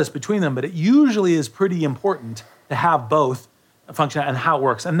catalyst between them, but it usually is pretty important to have both function and how it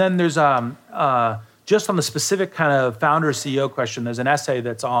works. And then there's just on the specific kind of founder CEO question, there's an essay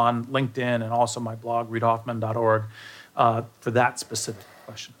that's on LinkedIn and also my blog, reidhoffman.org, for that specific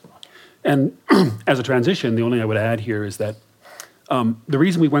question. And as a transition, the only thing I would add here is that the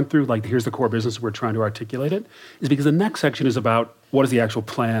reason we went through, here's the core business, we're trying to articulate it, is because the next section is about what is the actual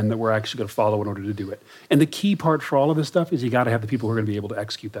plan that we're actually going to follow in order to do it. And the key part for all of this stuff is you got to have the people who are going to be able to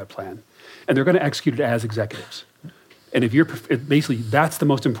execute that plan. And they're going to execute it as executives. And basically, that's the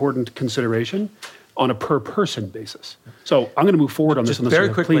most important consideration on a per person basis. So I'm going to move forward on this. Very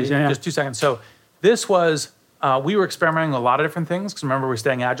quickly, please, just 2 seconds. So this was... we were experimenting with a lot of different things because remember we're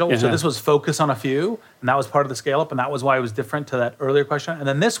staying agile. Yeah. So this was focus on a few, and that was part of the scale up, and that was why it was different to that earlier question. And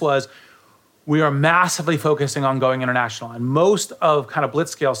then this was, we are massively focusing on going international. And most of kind of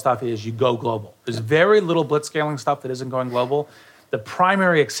blitzscale stuff is you go global. There's very little blitzscaling stuff that isn't going global. The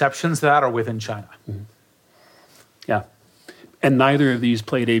primary exceptions to that are within China. Mm-hmm. Yeah. And neither of these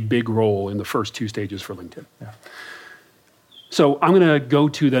played a big role in the first 2 stages for LinkedIn. Yeah. So I'm going to go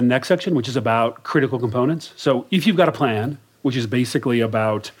to the next section, which is about critical components. So if you've got a plan, which is basically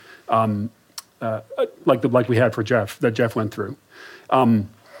about, like we had for Jeff, that Jeff went through,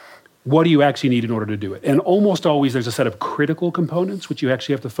 what do you actually need in order to do it? And almost always there's a set of critical components, which you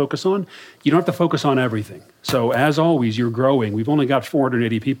actually have to focus on. You don't have to focus on everything. So as always, you're growing. We've only got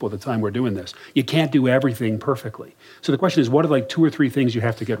 480 people at the time we're doing this. You can't do everything perfectly. So the question is, what are 2 or 3 things you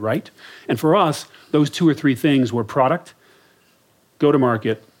have to get right? And for us, those 2 or 3 things were product,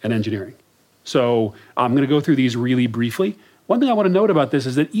 go-to-market, and engineering. So I'm going to go through these really briefly. One thing I want to note about this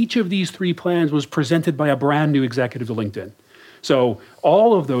is that each of these 3 plans was presented by a brand new executive to LinkedIn. So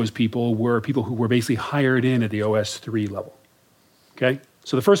all of those people were people who were basically hired in at the OS3 level. Okay?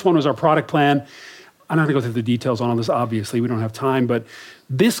 So the first one was our product plan. I'm not going to go through the details on all this, obviously. We don't have time. But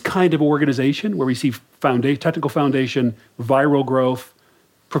this kind of organization where we see technical foundation, viral growth,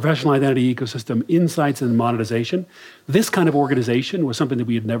 professional identity ecosystem, insights, and monetization. This kind of organization was something that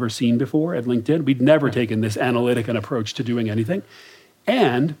we had never seen before at LinkedIn. We'd never taken this analytic an approach to doing anything.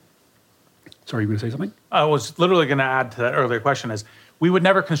 And, sorry, you were going to say something? I was literally going to add to that earlier question is, we would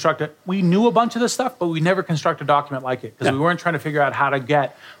never construct it. We knew a bunch of this stuff, but we never construct a document like it because we weren't trying to figure out how to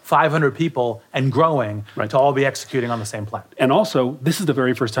get 500 people and growing to all be executing on the same plan. And also, this is the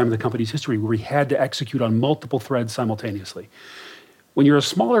very first time in the company's history where we had to execute on multiple threads simultaneously. When you're a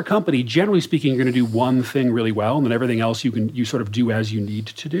smaller company, generally speaking, you're going to do one thing really well, and then everything else you sort of do as you need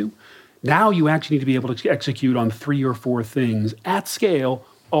to do. Now you actually need to be able to execute on 3 or 4 things at scale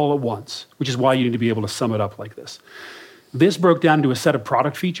all at once, which is why you need to be able to sum it up like this. This broke down into a set of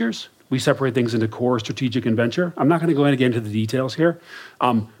product features. We separate things into core, strategic, and venture. I'm not going to go into the details here,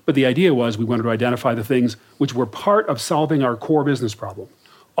 but the idea was we wanted to identify the things which were part of solving our core business problem.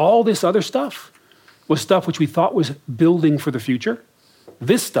 All this other stuff was stuff which we thought was building for the future.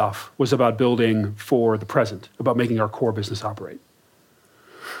 This stuff was about building for the present, about making our core business operate.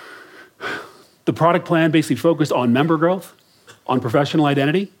 The product plan basically focused on member growth, on professional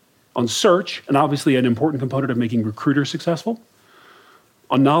identity, on search, and obviously an important component of making recruiters successful,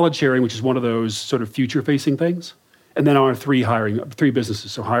 on knowledge sharing, which is one of those sort of future-facing things, and then on our 3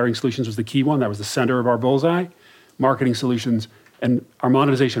 businesses. So hiring solutions was the key one. That was the center of our bullseye. Marketing solutions and our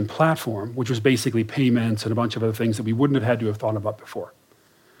monetization platform, which was basically payments and a bunch of other things that we wouldn't have had to have thought about before.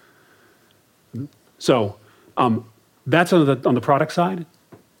 So that's on the product side.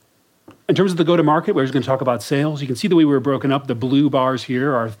 In terms of the go-to-market, we're just going to talk about sales. You can see the way we were broken up. The blue bars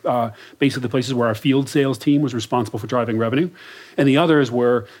here are basically the places where our field sales team was responsible for driving revenue, and the others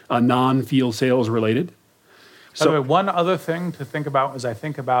were non-field sales related. By the way, one other thing to think about as I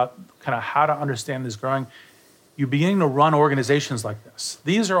think about kind of how to understand this growing, you're beginning to run organizations like this.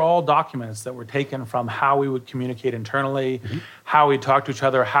 These are all documents that were taken from how we would communicate internally, how we talk to each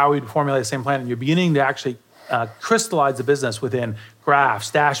other, how we'd formulate the same plan, and you're beginning to actually crystallize the business within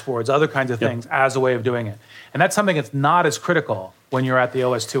graphs, dashboards, other kinds of things as a way of doing it. And that's something that's not as critical when you're at the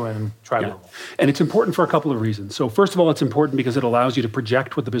OS2 and tribe level. And it's important for a couple of reasons. So first of all, it's important because it allows you to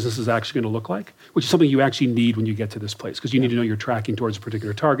project what the business is actually going to look like, which is something you actually need when you get to this place, because you need to know you're tracking towards a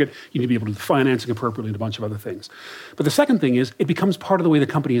particular target. You need to be able to do the financing appropriately and a bunch of other things. But the second thing is it becomes part of the way the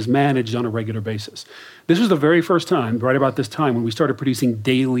company is managed on a regular basis. This was the very first time, right about this time, when we started producing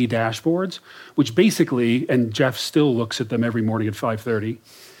daily dashboards, which basically, and Jeff still looks at them every morning at 5:30,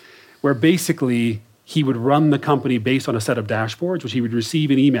 where basically he would run the company based on a set of dashboards, which he would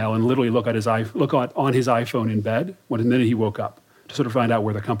receive an email and literally look at on his iPhone in bed when the minute he woke up to sort of find out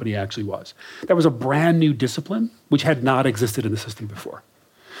where the company actually was. That was a brand new discipline, which had not existed in the system before.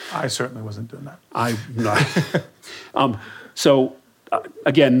 I certainly wasn't doing that. I'm not.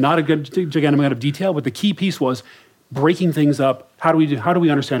 Again, not a good gigantic amount of detail, but the key piece was breaking things up. How do we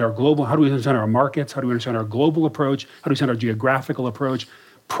understand our global? How do we understand our markets? How do we understand our global approach? How do we understand our geographical approach?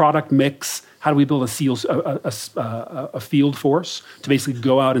 Product mix. How do we build a field force to basically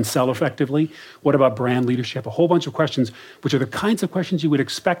go out and sell effectively? What about brand leadership? A whole bunch of questions, which are the kinds of questions you would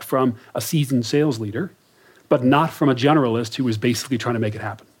expect from a seasoned sales leader, but not from a generalist who was basically trying to make it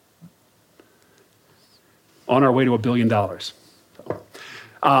happen. On our way to $1 billion.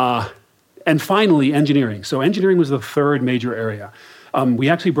 And finally, engineering. So engineering was the third major area. We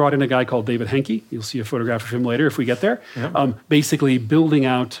actually brought in a guy called David Henke. You'll see a photograph of him later if we get there. Yep. Basically building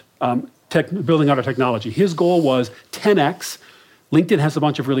out our technology. His goal was 10x. LinkedIn has a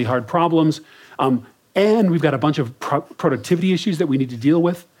bunch of really hard problems, and we've got a bunch of productivity issues that we need to deal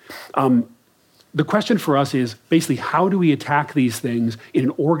with. The question for us is basically how do we attack these things in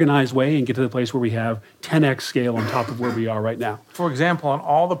an organized way and get to the place where we have 10x scale on top of where we are right now? For example, on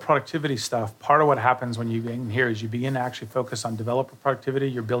all the productivity stuff, part of what happens when you begin here is you begin to actually focus on developer productivity.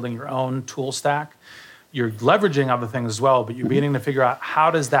 You're building your own tool stack. You're leveraging other things as well, but you're beginning to figure out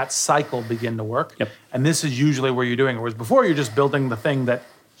how does that cycle begin to work? Yep. And this is usually where you're doing it. Whereas before, you're just building the thing that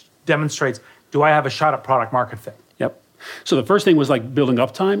demonstrates, do I have a shot at product market fit? Yep. So the first thing was like building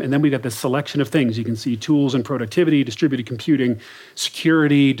uptime, and then we got this selection of things. You can see tools and productivity, distributed computing,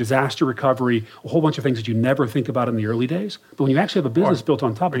 security, disaster recovery, a whole bunch of things that you never think about in the early days. But when you actually have a business built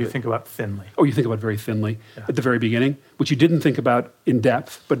on top of it. Or you think about thinly. Or you think about very thinly at the very beginning, which you didn't think about in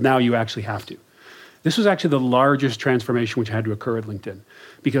depth, but now you actually have to. This was actually the largest transformation which had to occur at LinkedIn,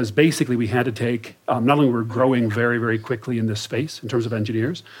 because basically we had to take, not only were we growing very, very quickly in this space in terms of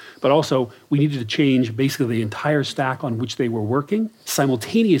engineers, but also we needed to change basically the entire stack on which they were working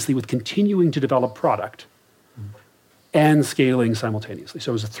simultaneously with continuing to develop product and scaling simultaneously.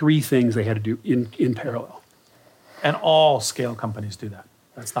 So it was three things they had to do in parallel. And all scale companies do that.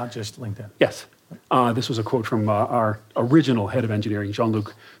 That's not just LinkedIn. Yes. This was a quote from our original head of engineering,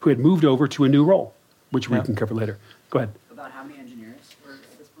 Jean-Luc, who had moved over to a new role, which we can cover later. Go ahead. About how many engineers were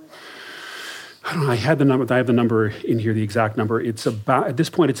at this point? I don't know. I have the number in here, the exact number. It's about, at this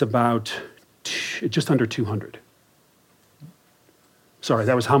point, it's about just under 200. Sorry,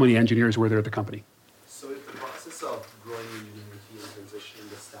 that was how many engineers were there at the company. So if the process of growing engineering team, transitioning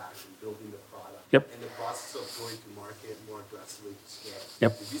the stack and building the product, Yep. and the process of going to market more aggressively to scale,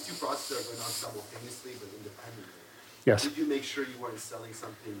 Yep. if these two processes are going on simultaneously but independently, Yes. did you make sure you weren't selling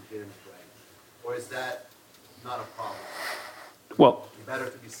something you didn't have right? Or is that not a problem? Well, It's better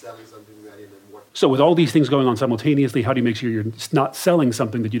to be selling something ready than more. so with all these things going on simultaneously, how do you make sure you're not selling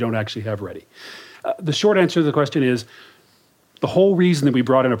something that you don't actually have ready? The short answer to the question is, the whole reason that we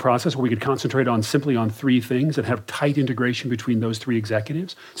brought in a process where we could concentrate on simply on three things and have tight integration between those three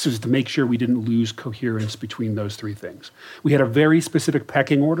executives, so as to make sure we didn't lose coherence between those three things. We had a very specific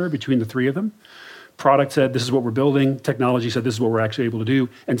pecking order between the three of them. Product said, this is what we're building. Technology said, this is what we're actually able to do.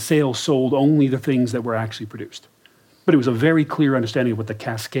 And sales sold only the things that were actually produced. But it was a very clear understanding of what the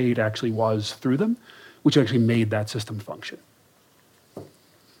cascade actually was through them, which actually made that system function.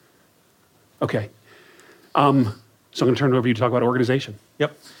 Okay. So I'm going to turn it over to you to talk about organization.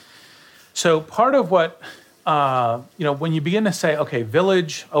 Yep. So part of what, when you begin to say, okay,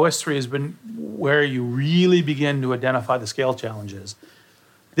 Village, OS3 has been where you really begin to identify the scale challenges.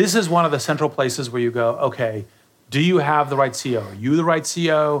 This is one of the central places where you go, okay, do you have the right CO? Are you the right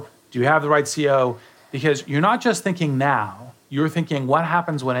CO? Do you have the right CO? Because you're not just thinking now, you're thinking what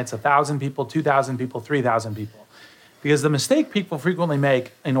happens when it's 1,000 people, 2,000 people, 3,000 people. Because the mistake people frequently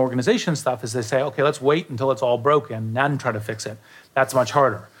make in organization stuff is they say, okay, let's wait until it's all broken, then try to fix it. That's much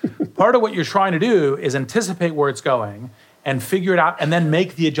harder. Part of what you're trying to do is anticipate where it's going and figure it out and then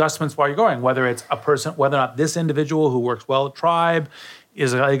make the adjustments while you're going, whether it's a person, whether or not this individual who works well at Tribe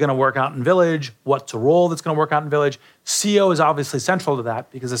is going to work out in Village, what's a role that's going to work out in Village. CO is obviously central to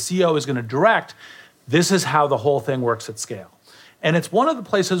that because the CO is going to direct, this is how the whole thing works at scale. And it's one of the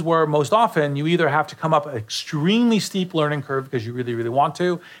places where most often you either have to come up an extremely steep learning curve because you really, really want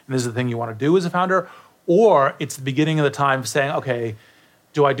to, and this is the thing you want to do as a founder, or it's the beginning of the time saying, okay,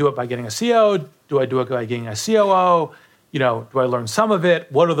 do I do it by getting a CO? Do I do it by getting a COO? Do I learn some of it?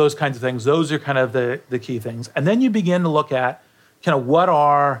 What are those kinds of things? Those are kind of the key things. And then you begin to look at kind of what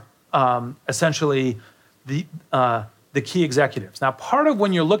are essentially the key executives. Now, part of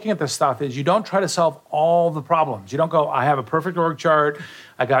when you're looking at this stuff is you don't try to solve all the problems. You don't go, I have a perfect org chart.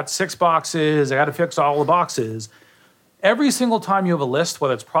 I got 6 boxes. I got to fix all the boxes. Every single time you have a list,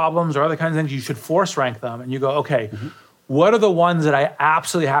 whether it's problems or other kinds of things, you should force rank them. And you go, okay, what are the ones that I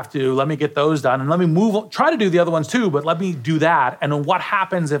absolutely have to do? Let me get those done. And let me try to do the other ones too, but let me do that. And then what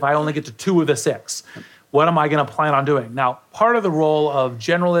happens if I only get to 2 of the 6? What am I going to plan on doing? Now, part of the role of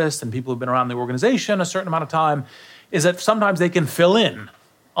generalists and people who've been around the organization a certain amount of time is that sometimes they can fill in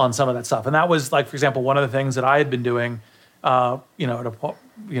on some of that stuff. And that was, like, for example, one of the things that I had been doing, for, what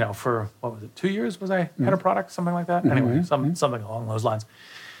was it, 2 years was I head of product, something like that? Anyway, something along those lines.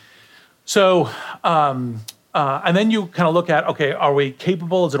 So, and then you kind of look at, okay, are we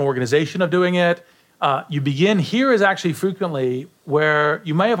capable as an organization of doing it? You begin, here is actually frequently where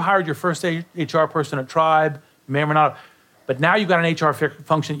you may have hired your first HR person at Tribe, you may or may not, but now you've got an HR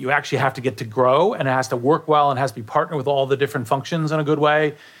function that you actually have to get to grow, and it has to work well and has to be partnered with all the different functions in a good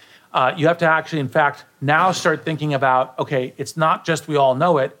way. You have to actually, in fact, now start thinking about, okay, it's not just we all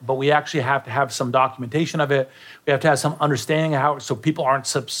know it, but we actually have to have some documentation of it. We have to have some understanding of how, so people aren't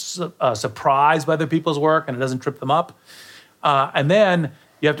surprised by other people's work and it doesn't trip them up. And then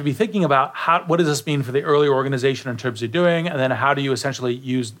you have to be thinking about what does this mean for the early organization in terms of doing, and then how do you essentially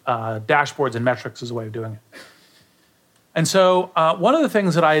use dashboards and metrics as a way of doing it. And so one of the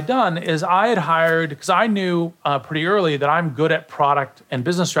things that I had done is I had hired, because I knew pretty early that I'm good at product and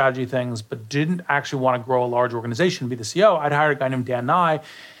business strategy things, but didn't actually want to grow a large organization, be the CEO. I'd hired a guy named Dan Nye.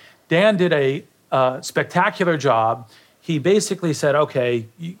 Dan did a spectacular job. He basically said, okay,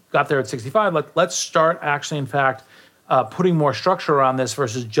 you got there at 65, let's start actually, in fact, putting more structure around this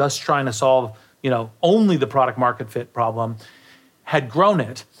versus just trying to solve, only the product market fit problem, had grown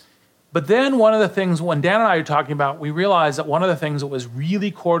it. But then one of the things, when Dan and I were talking about, we realized that one of the things that was really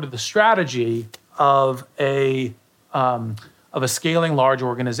core to the strategy of a scaling large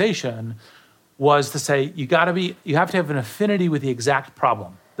organization was to say, you have to have an affinity with the exact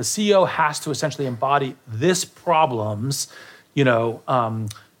problem. The CEO has to essentially embody this problem's,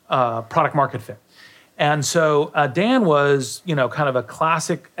 product market fit. And so Dan was, kind of a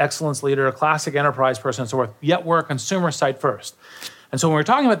classic excellence leader, a classic enterprise person, and so forth, yet we're a consumer site first. And so when we were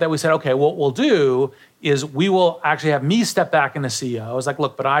talking about that, we said, okay, what we'll do is we will actually have me step back into CEO. I was like,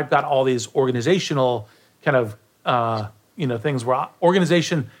 look, but I've got all these organizational kind of, things where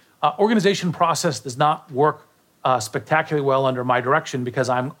organization process does not work spectacularly well under my direction because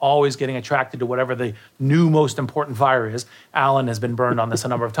I'm always getting attracted to whatever the new most important fire is. Alan has been burned on this a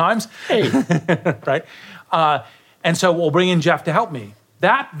number of times. Hey. Right? And so we'll bring in Jeff to help me.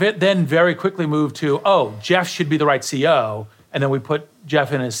 That then very quickly moved to, Jeff should be the right CEO. And then we put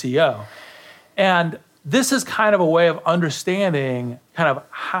Jeff in as CEO. And this is kind of a way of understanding kind of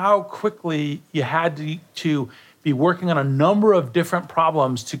how quickly you had to be working on a number of different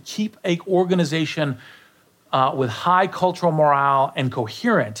problems to keep an organization with high cultural morale and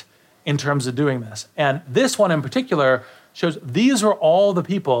coherent in terms of doing this. And this one in particular shows these are all the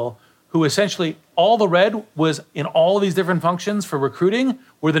people who essentially, all the red was in all of these different functions for recruiting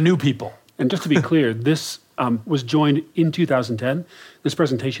were the new people. And just to be clear, this was joined in 2010. This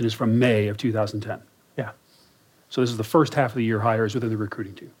presentation is from May of 2010. Yeah. So this is the first half of the year hires within the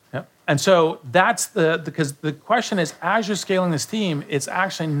recruiting team. Yeah. And so that's because the question is, as you're scaling this team, it's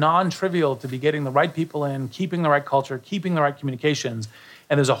actually non-trivial to be getting the right people in, keeping the right culture, keeping the right communications,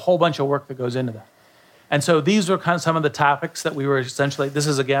 and there's a whole bunch of work that goes into that. And so these were kind of some of the topics that we were essentially, this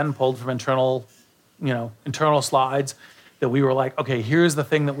is again pulled from internal slides, that we were like, okay, here's the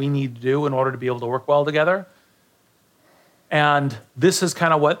thing that we need to do in order to be able to work well together. And this is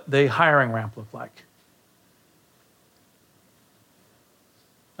kind of what the hiring ramp looked like.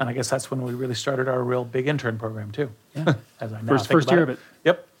 And I guess that's when we really started our real big intern program too. Yeah. As I now think First about year of it.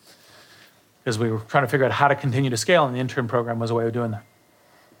 Yep. Because we were trying to figure out how to continue to scale, and the intern program was a way of doing that.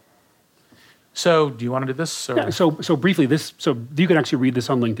 So do you want to do this? Or? Yeah, so briefly, so you can actually read this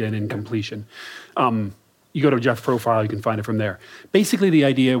on LinkedIn in completion. You go to Jeff's profile, you can find it from there. Basically, the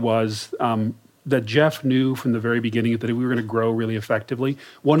idea was that Jeff knew from the very beginning that if we were going to grow really effectively,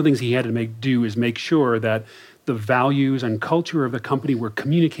 one of the things he had to make sure that the values and culture of the company were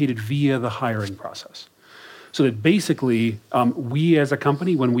communicated via the hiring process. So that basically, we as a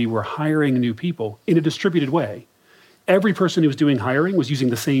company, when we were hiring new people in a distributed way, every person who was doing hiring was using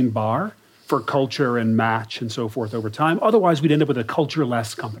the same bar for culture and match and so forth over time. Otherwise, we'd end up with a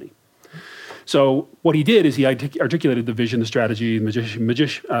culture-less company. So what he did is he articulated the vision, the strategy, the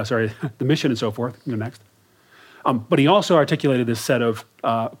mission and so forth. Go next. But he also articulated this set of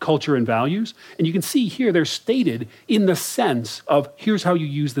culture and values. And you can see here they're stated in the sense of here's how you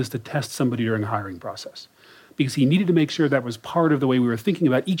use this to test somebody during a hiring process. Because he needed to make sure that was part of the way we were thinking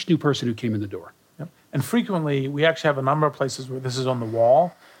about each new person who came in the door. Yep. And frequently, we actually have a number of places where this is on the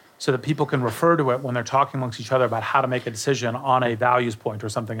wall so that people can refer to it when they're talking amongst each other about how to make a decision on a values point or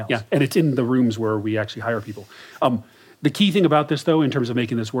something else. Yeah, and it's in the rooms where we actually hire people. The key thing about this, though, in terms of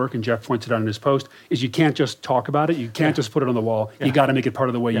making this work, and Jeff points it out in his post, is you can't just talk about it. You can't just put it on the wall. You got to make it part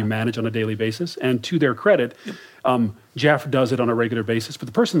of the way you manage on a daily basis. And to their credit, Jeff does it on a regular basis. But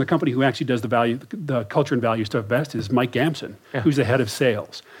the person in the company who actually does the culture and value stuff best is Mike Gamson, who's the head of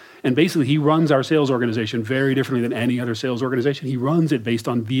sales. And basically, he runs our sales organization very differently than any other sales organization. He runs it based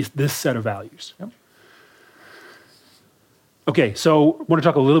on this set of values. Yep. Okay, so I want to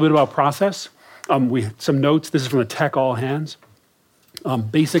talk a little bit about process. We have some notes. This is from the Tech All Hands.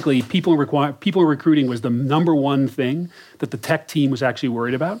 Basically, people recruiting was the number one thing that the tech team was actually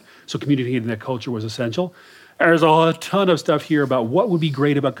worried about. So communicating that culture was essential. There's a ton of stuff here about what would be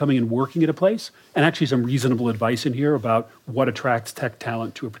great about coming and working at a place, and actually some reasonable advice in here about what attracts tech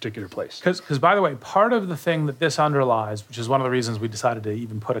talent to a particular place. Because by the way, part of the thing that this underlies, which is one of the reasons we decided to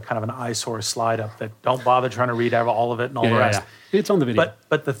even put a kind of an eyesore slide up that don't bother trying to read all of it and all the rest. Yeah. It's on the video.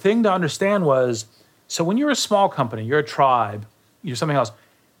 But the thing to understand was, so when you're a small company, you're a tribe, you're something else,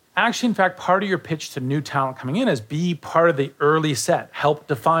 actually, in fact, part of your pitch to new talent coming in is be part of the early set, help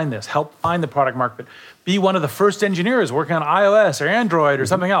define this, help find the product market fit, be one of the first engineers working on iOS or Android or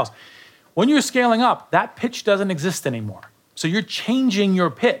something else. When you're scaling up, that pitch doesn't exist anymore. So you're changing your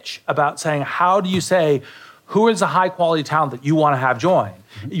pitch about saying, how do you say, who is the high quality talent that you want to have join?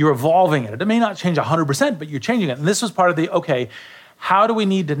 You're evolving it. It may not change 100%, but you're changing it. And this was part of the, okay, how do we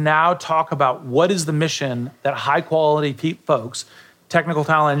need to now talk about what is the mission that high quality folks, technical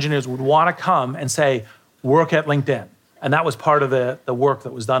talent engineers would want to come and say, work at LinkedIn. And that was part of the work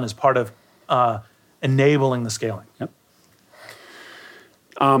that was done as part of enabling the scaling. Yep.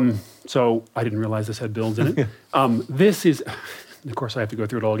 So I didn't realize this had builds in it. This is, of course I have to go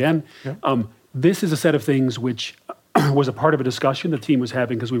through it all again. Yep. This is a set of things which was a part of a discussion the team was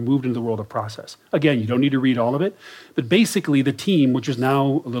having because we moved into the world of process. Again, you don't need to read all of it, but basically the team, which is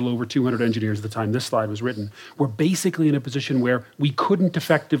now a little over 200 engineers at the time this slide was written, were basically in a position where we couldn't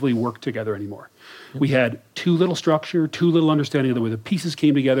effectively work together anymore. Yep. We had too little structure, too little understanding of the way the pieces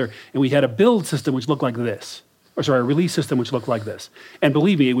came together, and we had a build system which looked like this. A release system which looked like this. And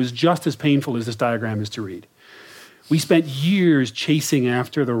believe me, it was just as painful as this diagram is to read. We spent years chasing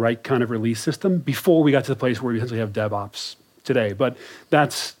after the right kind of release system before we got to the place where we essentially have DevOps today. But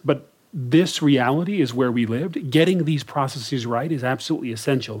this reality is where we lived. Getting these processes right is absolutely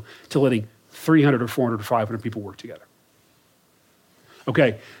essential to letting 300 or 400 or 500 people work together.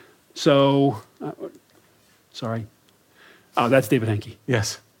 Okay, so, sorry. That's David Henke.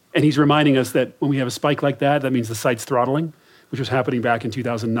 Yes. And he's reminding us that when we have a spike like that, that means the site's throttling, which was happening back in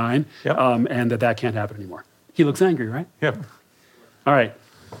 2009, and that can't happen anymore. He looks angry, right? Yep. All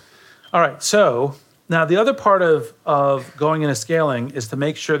right. So now the other part of going into scaling is to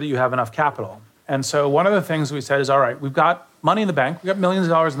make sure that you have enough capital. And so one of the things we said is, all right, we've got money in the bank. We've got millions of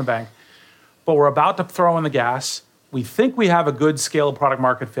dollars in the bank, but we're about to throw in the gas. We think we have a good scale product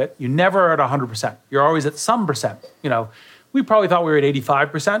market fit. You never are at 100%. You're always at some percent. We probably thought we were at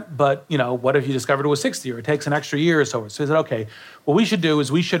 85%, but what if you discovered it was 60 or it takes an extra year or so? So we said, okay, what we should do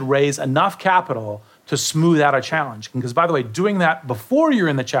is we should raise enough capital to smooth out a challenge. Because by the way, doing that before you're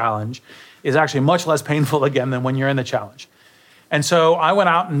in the challenge is actually much less painful again than when you're in the challenge. And so I went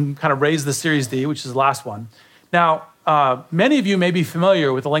out and kind of raised the Series D, which is the last one. Now, many of you may be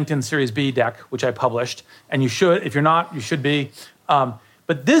familiar with the LinkedIn Series B deck, which I published, and you should, if you're not, you should be.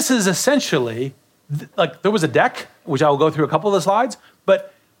 But this is essentially like there was a deck, which I'll go through a couple of the slides,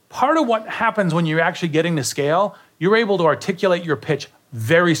 but part of what happens when you're actually getting to scale, you're able to articulate your pitch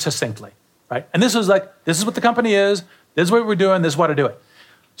very succinctly, right? And this is what the company is, this is what we're doing, this is how to do it.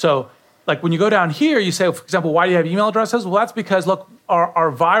 So like when you go down here, you say, for example, why do you have email addresses? Well, that's because, look,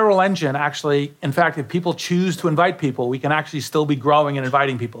 our viral engine actually, in fact, if people choose to invite people, we can actually still be growing and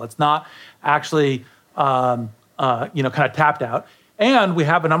inviting people. It's not actually, kind of tapped out. And we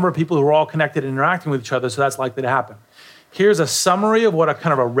have a number of people who are all connected and interacting with each other, so that's likely to happen. Here's a summary of what a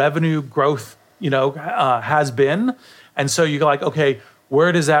kind of a revenue growth, has been. And so you're like, okay,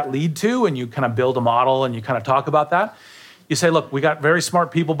 where does that lead to? And you kind of build a model and you kind of talk about that. You say, look, we got very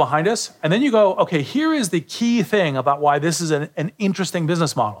smart people behind us. And then you go, okay, here is the key thing about why this is an interesting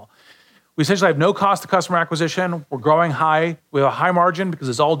business model. We essentially have no cost to customer acquisition. We're growing high. We have a high margin because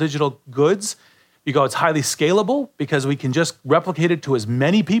it's all digital goods. You go, it's highly scalable because we can just replicate it to as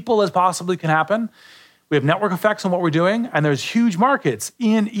many people as possibly can happen. We have network effects on what we're doing, and there's huge markets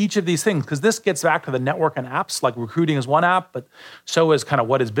in each of these things, because this gets back to the network and apps, like recruiting is one app, but so is kind of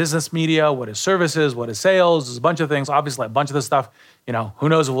what is business media, what is services, what is sales, there's a bunch of things, obviously a bunch of this stuff, who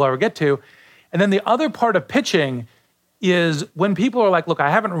knows if we'll ever get to. And then the other part of pitching is when people are like, look, I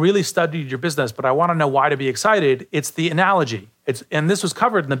haven't really studied your business, but I want to know why to be excited, it's the analogy. And this was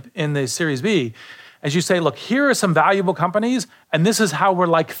covered in the Series B, as you say, look, here are some valuable companies, and this is how we're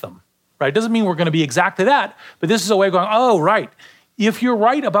like them. Right? Doesn't mean we're going to be exactly that, but this is a way of going, oh, right. If you're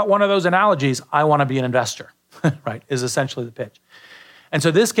right about one of those analogies, I want to be an investor, right, is essentially the pitch. And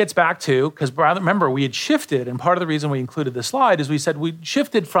so this gets back to, because remember, we had shifted, and part of the reason we included this slide is we said we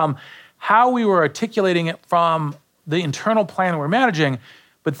shifted from how we were articulating it from the internal plan that we're managing,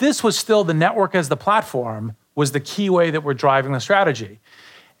 but this was still the network as the platform was the key way that we're driving the strategy.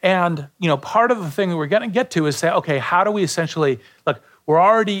 And, part of the thing that we're going to get to is say, okay, how do we essentially, look, we're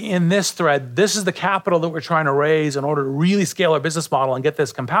already in this thread. This is the capital that we're trying to raise in order to really scale our business model and get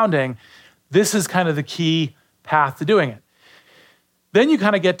this compounding. This is kind of the key path to doing it. Then you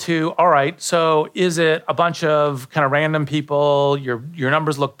kind of get to, all right, so is it a bunch of kind of random people? Your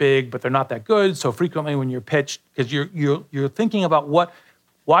numbers look big, but they're not that good. So frequently when you're pitched, because you're thinking about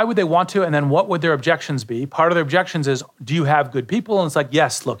why would they want to, and then what would their objections be? Part of their objections is, do you have good people? And it's like,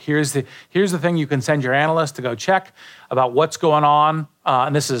 yes, look, here's the thing you can send your analyst to go check about what's going on.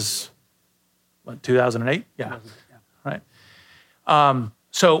 And this is, 2008? Yeah, right.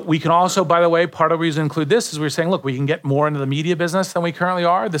 So we can also, by the way, part of the reason to include this is we're saying, look, we can get more into the media business than we currently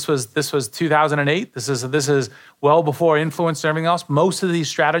are. This was 2008. This is well before influence and everything else. Most of these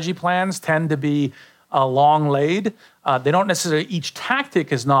strategy plans tend to be long laid. They don't necessarily, each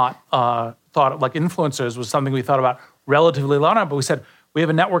tactic is not thought of, like influencers was something we thought about relatively long on, but we said, we have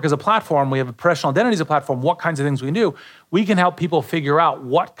a network as a platform, we have a professional identity as a platform, what kinds of things we can do? We can help people figure out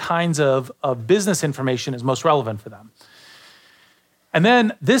what kinds of business information is most relevant for them. And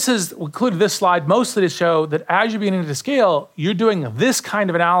then we included this slide mostly to show that as you're beginning to scale, you're doing this kind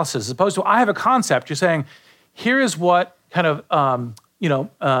of analysis, as opposed to, I have a concept, you're saying, here is what kind of,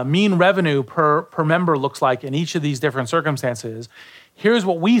 mean revenue per member looks like in each of these different circumstances. Here's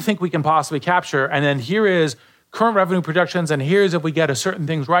what we think we can possibly capture, and then here is current revenue projections, and here's if we get certain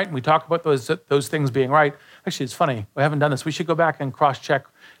things right, and we talk about those things being right. Actually, it's funny, we haven't done this. We should go back and cross-check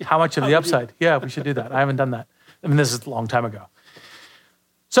how much of the upside. Yeah, we should do that. I haven't done that. I mean, this is a long time ago.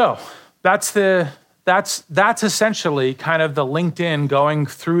 So that's essentially kind of the LinkedIn going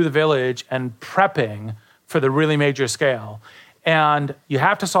through the village and prepping for the really major scale. And you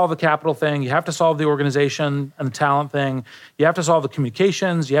have to solve the capital thing. You have to solve the organization and the talent thing. You have to solve the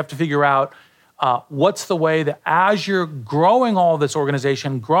communications. You have to figure out what's the way that as you're growing all this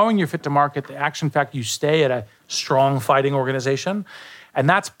organization, growing your fit to market, the action fact, you stay at a strong fighting organization. And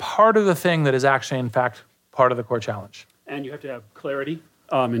that's part of the thing that is actually, in fact, part of the core challenge. And you have to have clarity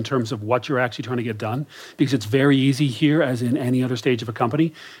in terms of what you're actually trying to get done, because it's very easy here, as in any other stage of a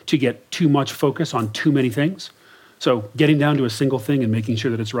company, to get too much focus on too many things. So getting down to a single thing and making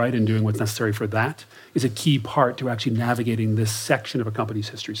sure that it's right and doing what's necessary for that is a key part to actually navigating this section of a company's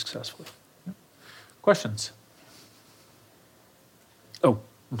history successfully. Questions? Oh,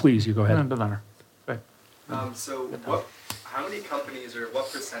 please, you go ahead. No, doesn't matter. Go ahead. How many companies, or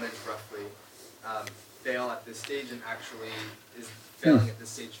what percentage roughly, fail at this stage, and actually is failing at this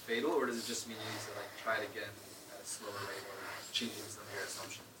stage fatal, or does it just mean you need to try it again at a slower rate or changing some of your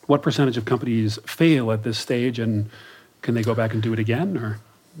assumptions? What percentage of companies fail at this stage, and can they go back and do it again? Or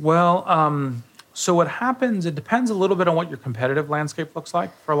well, so what happens? It depends a little bit on what your competitive landscape looks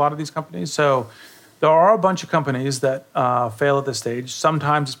like for a lot of these companies. So there are a bunch of companies that fail at this stage.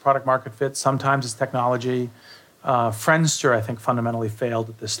 Sometimes it's product market fit. Sometimes it's technology. Friendster, I think, fundamentally failed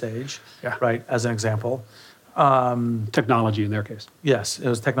at this stage, right, as an example. Technology in their case. Yes, it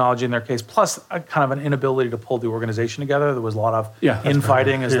was technology in their case, plus a kind of an inability to pull the organization together. There was a lot of that's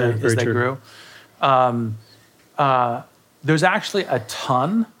infighting as very they true. grew. There's actually a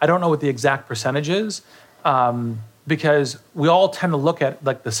ton. I don't know what the exact percentage is, because we all tend to look at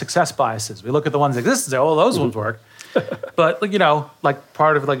like the success biases. We look at the ones that exist and say, "Oh, those ones work." But like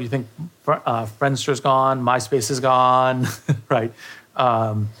part of you think Friendster's gone, MySpace is gone, right?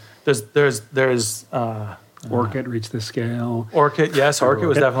 There's Orchid reached this scale. Orchid, yes, Orchid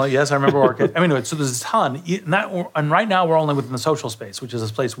was definitely, yes, I remember Orchid. I mean, so there's a ton. And right now we're only within the social space, which is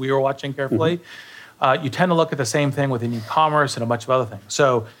this place we were watching carefully. You tend to look at the same thing within e-commerce and a bunch of other things.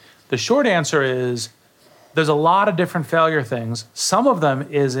 So the short answer is there's a lot of different failure things. Some of them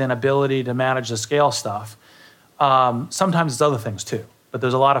is inability to manage the scale stuff. Sometimes it's other things too, but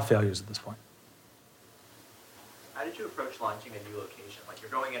there's a lot of failures at this point. How did you approach launching a new location? Like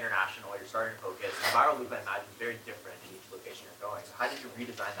you're going international, you're starting to focus. And viral loop, I imagine, is very different in each location you're going. So how did you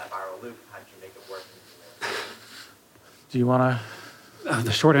redesign that viral loop? How did you make it work? Do you want to?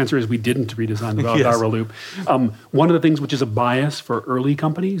 The short answer is we didn't redesign the viral loop. One of the things which is a bias for early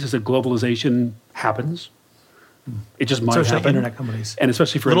companies is that globalization happens. It just might happen. Internet companies. And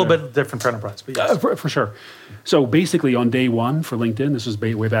especially for a little bit different for enterprise, but yes. For sure. So basically on day one for LinkedIn, this was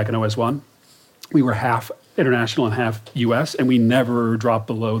way back in OS 1, we were half international and half US, and we never dropped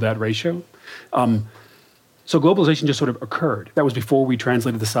below that ratio. So globalization just sort of occurred. That was before we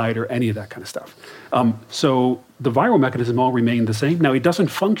translated the site or any of that kind of stuff. So the viral mechanism all remained the same. Now, it doesn't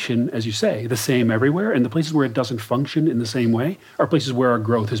function, as you say, the same everywhere, and the places where it doesn't function in the same way are places where our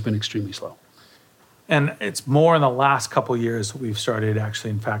growth has been extremely slow. And it's more in the last couple of years we've started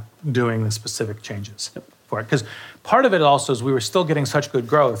actually, in fact, doing the specific changes for it. Because part of it also is we were still getting such good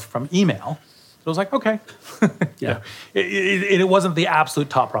growth from email. So it was like, okay. It wasn't the absolute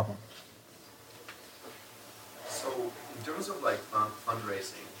top problem. So in terms of like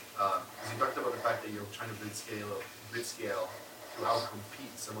fundraising, because you talked about the fact that you're trying to blitzscale to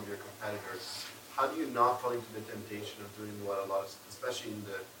outcompete some of your competitors, how do you not fall into the temptation of doing what a lot of, especially in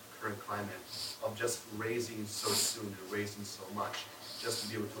the current climate, of just raising so soon and raising so much, just to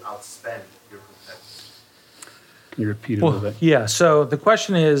be able to outspend your competitors? Can you repeat it a little bit? Yeah. So the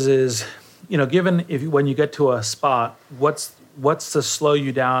question is given when you get to a spot, what's to slow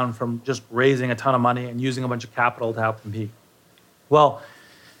you down from just raising a ton of money and using a bunch of capital to help compete? Well,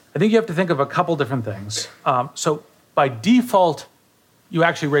 I think you have to think of a couple different things. So by default, you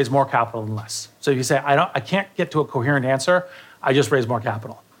actually raise more capital than less. So if you say I can't get to a coherent answer, I just raise more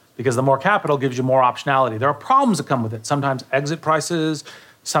capital. Because the more capital gives you more optionality. There are problems that come with it. Sometimes exit prices,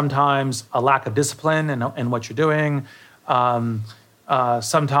 sometimes a lack of discipline in what you're doing.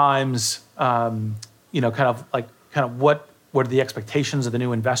 Sometimes, what are the expectations of the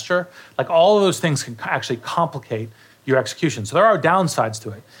new investor? Like all of those things can actually complicate your execution. So there are downsides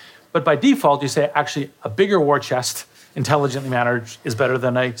to it. But by default, you say actually a bigger war chest, intelligently managed, is better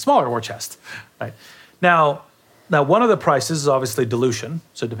than a smaller war chest, right? Now, one of the prices is obviously dilution,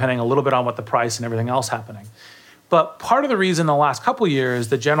 so depending a little bit on what the price and everything else happening. But part of the reason the last couple of years,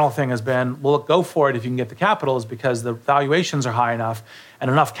 the general thing has been, well, look, go for it if you can get the capital, is because the valuations are high enough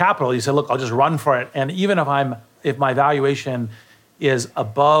and enough capital. You say, look, I'll just run for it. And even if my valuation is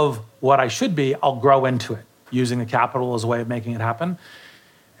above what I should be, I'll grow into it, using the capital as a way of making it happen.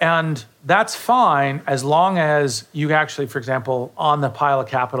 And that's fine as long as you actually, for example, on the pile of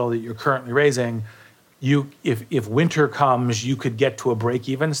capital that you're currently raising, if winter comes, you could get to a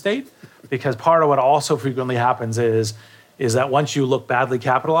break-even state, because part of what also frequently happens is that once you look badly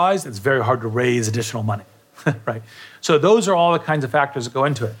capitalized, it's very hard to raise additional money, right? So those are all the kinds of factors that go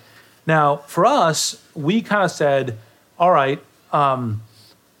into it. Now, for us, we kind of said, all right,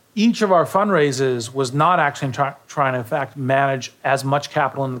 each of our fundraisers was not actually trying to, in fact, manage as much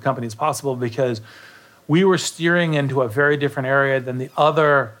capital in the company as possible, because we were steering into a very different area than the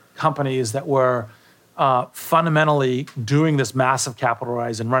other companies that were fundamentally doing this massive capital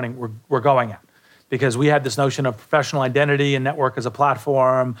rise and running, we're going at. Because we had this notion of professional identity and network as a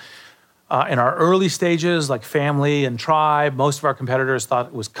platform. In our early stages, like family and tribe, most of our competitors thought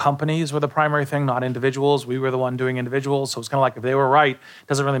it was companies were the primary thing, not individuals. We were the one doing individuals. So it's kind of like if they were right, it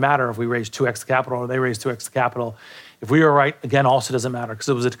doesn't really matter if we raised 2x the capital or they raised 2x the capital. If we were right, again, also doesn't matter, because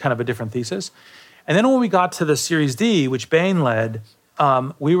it was kind of a different thesis. And then when we got to the Series D, which Bain led,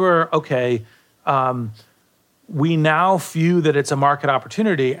 we were, okay, we now view that it's a market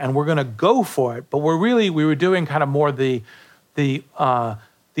opportunity and we're going to go for it. But we were doing kind of more the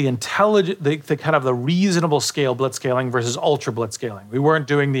intelligent, the kind of the reasonable scale blitzscaling versus ultra blitzscaling. We weren't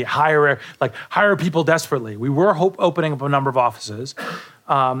doing the hire people desperately. We were opening up a number of offices,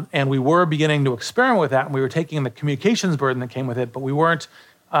 and we were beginning to experiment with that, and we were taking the communications burden that came with it, but we weren't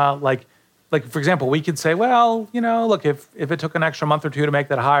like for example, we could say, well, look, if it took an extra month or two to make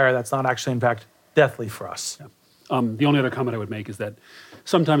that hire, that's not actually in fact deathly for us. Yeah. The only other comment I would make is that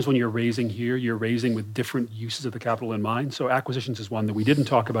sometimes when you're raising here, you're raising with different uses of the capital in mind. So acquisitions is one that we didn't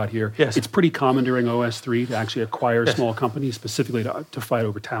talk about here. Yes. It's pretty common during OS3 to actually acquire small companies specifically to fight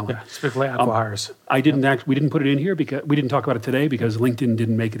over talent. Yeah, specifically acquihires. We didn't put it in here because we didn't talk about it today because LinkedIn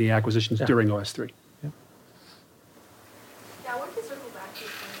didn't make any acquisitions during OS3. Yeah, I wanted to circle back to the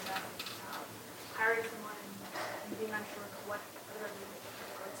point about hiring someone and being unsure of what other organizations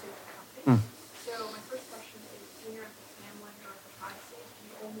are going to the company. So my first question is, when you're at the family or at the tribe stage, do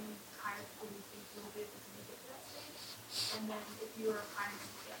you only hire people you think will be able to make it to that stage? And then if you are hiring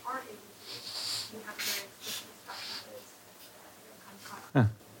people that aren't able to, you have a very explicit discussion that is kind of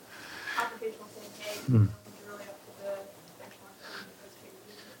confrontational, saying, hey, you're really up to the benchmark that we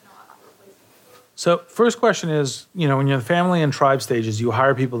because you're not replacing people. So first question is, when you're in the family and tribe stages, you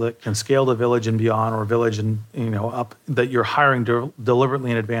hire people that can scale to village and beyond, or village and up, that you're hiring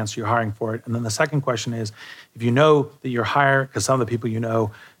deliberately in advance, you're hiring for it. And then the second question is, if you know that you're hiring, because some of the people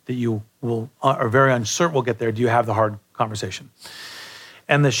that you are very uncertain will get there, do you have the hard conversation?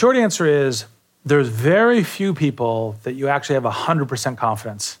 And the short answer is, there's very few people that you actually have 100%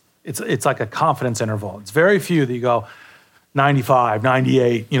 confidence. It's like a confidence interval. It's very few that you go, 95,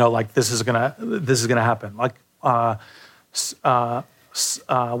 98, this is gonna happen. Like when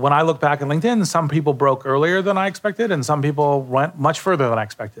I look back at LinkedIn, some people broke earlier than I expected, and some people went much further than I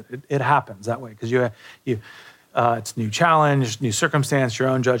expected. It happens that way because it's new challenge, new circumstance, your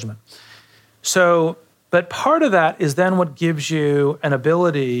own judgment. So, but part of that is then what gives you an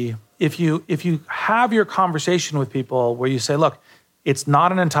ability. If you have your conversation with people where you say, look, it's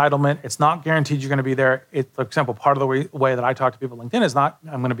not an entitlement. It's not guaranteed you're going to be there. For example, part of the way that I talk to people at LinkedIn is not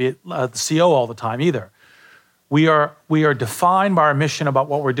I'm going to be the CEO all the time either. We are defined by our mission about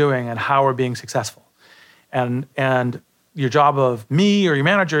what we're doing and how we're being successful. And your job of me or your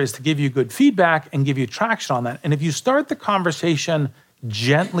manager is to give you good feedback and give you traction on that. And if you start the conversation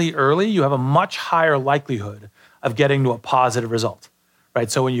gently early, you have a much higher likelihood of getting to a positive result. Right.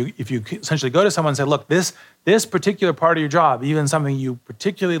 So if you essentially go to someone and say, look, this particular part of your job, even something you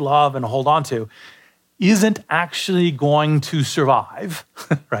particularly love and hold on to, isn't actually going to survive,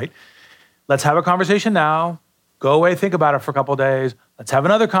 right? Let's have a conversation now. Go away, think about it for a couple of days. Let's have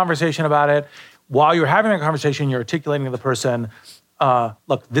another conversation about it. While you're having that conversation, you're articulating to the person,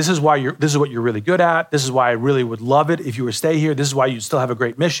 look, this is what you're really good at. This is why I really would love it if you were to stay here. This is why you still have a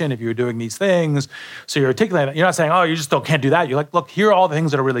great mission if you were doing these things. So you're articulating it. You're not saying, oh, you just can't do that. You're like, look, here are all the things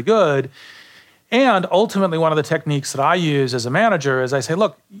that are really good. And ultimately, one of the techniques that I use as a manager is I say,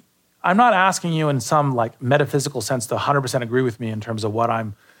 look, I'm not asking you in some metaphysical sense to 100% agree with me in terms of what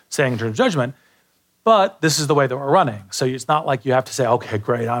I'm saying in terms of judgment, but this is the way that we're running. So it's not like you have to say, okay,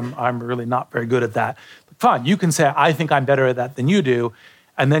 great, I'm really not very good at that. Fine, you can say, I think I'm better at that than you do,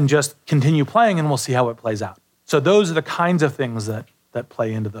 and then just continue playing and we'll see how it plays out. So those are the kinds of things that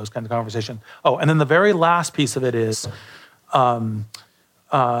play into those kinds of conversations. Oh, and then the very last piece of it is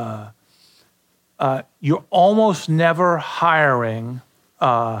you're almost never hiring,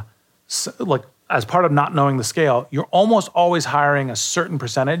 as part of not knowing the scale, you're almost always hiring a certain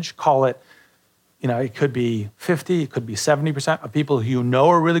percentage, call it, it could be 50, it could be 70% of people who you know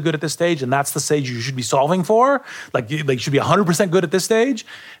are really good at this stage, and that's the stage you should be solving for. You should be 100% good at this stage,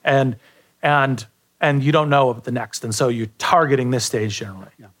 and you don't know about the next, and so you're targeting this stage generally.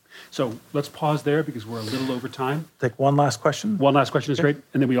 Yeah. So let's pause there because we're a little over time. Take one last question. One last question is great,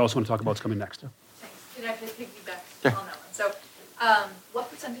 and then we also want to talk about what's coming next. Thanks. Can I piggyback on that one? So, what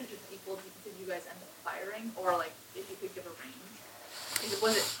percentage of people did you guys end up firing, or if you could give a range?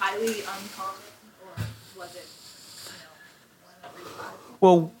 Was it highly uncommon? Was it, one every 5?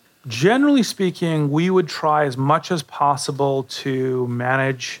 Well, generally speaking, we would try as much as possible to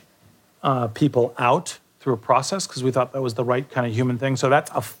manage people out through a process because we thought that was the right kind of human thing. So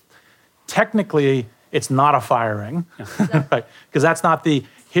that's technically, it's not a firing, right? Because that's not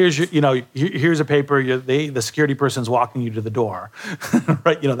here's a paper, the security person's walking you to the door,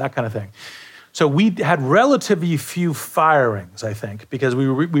 right? That kind of thing. So we had relatively few firings, I think, because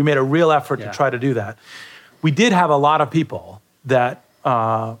we made a real effort to try to do that. We did have a lot of people that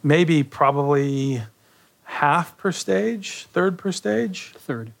maybe probably half per stage, third per stage?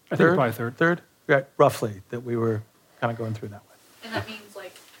 Third. I think probably third. Third, right, roughly, that we were kind of going through that way. And that means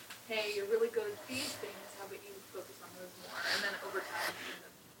hey, you're really good at these things, how about you focus on those more? And then over time, you end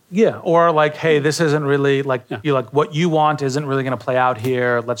up Yeah, or like, hey, this isn't really like you like what you want isn't really going to play out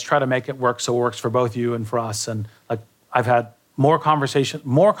here. Let's try to make it work so it works for both you and for us. And like I've had more conversations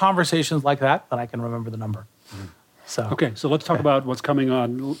like that than I can remember the number. So Okay, so let's talk about what's coming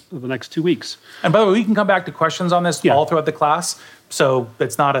on the next 2 weeks. And by the way, we can come back to questions on this all throughout the class. So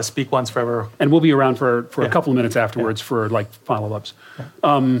it's not a speak once forever. And we'll be around for a couple of minutes afterwards for like follow-ups.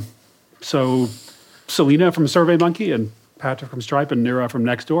 So Selena from SurveyMonkey and Patrick from Stripe and Nira from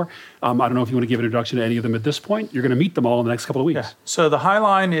Nextdoor. I don't know if you want to give an introduction to any of them at this point. You're going to meet them all in the next couple of weeks. Yeah. So the high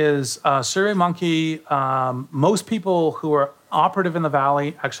line is SurveyMonkey. Most people who are operative in the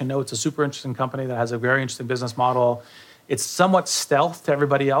Valley actually know it's a super interesting company that has a very interesting business model. It's somewhat stealth to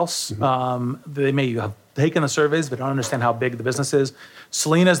everybody else. They may have taken the surveys, but don't understand how big the business is.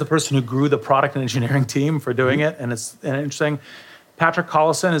 Selena is the person who grew the product and engineering team for doing it, and it's interesting. Patrick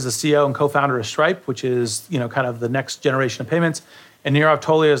Collison is the CEO and co-founder of Stripe, which is kind of the next generation of payments. And Nirav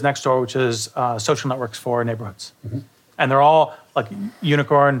Tolia is Nextdoor, which is social networks for neighborhoods. And they're all like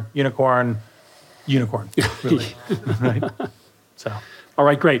unicorn, really. Right? So, all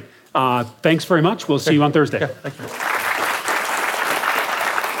right, great. Thanks very much. We'll see you on Thursday. Yeah, thank you.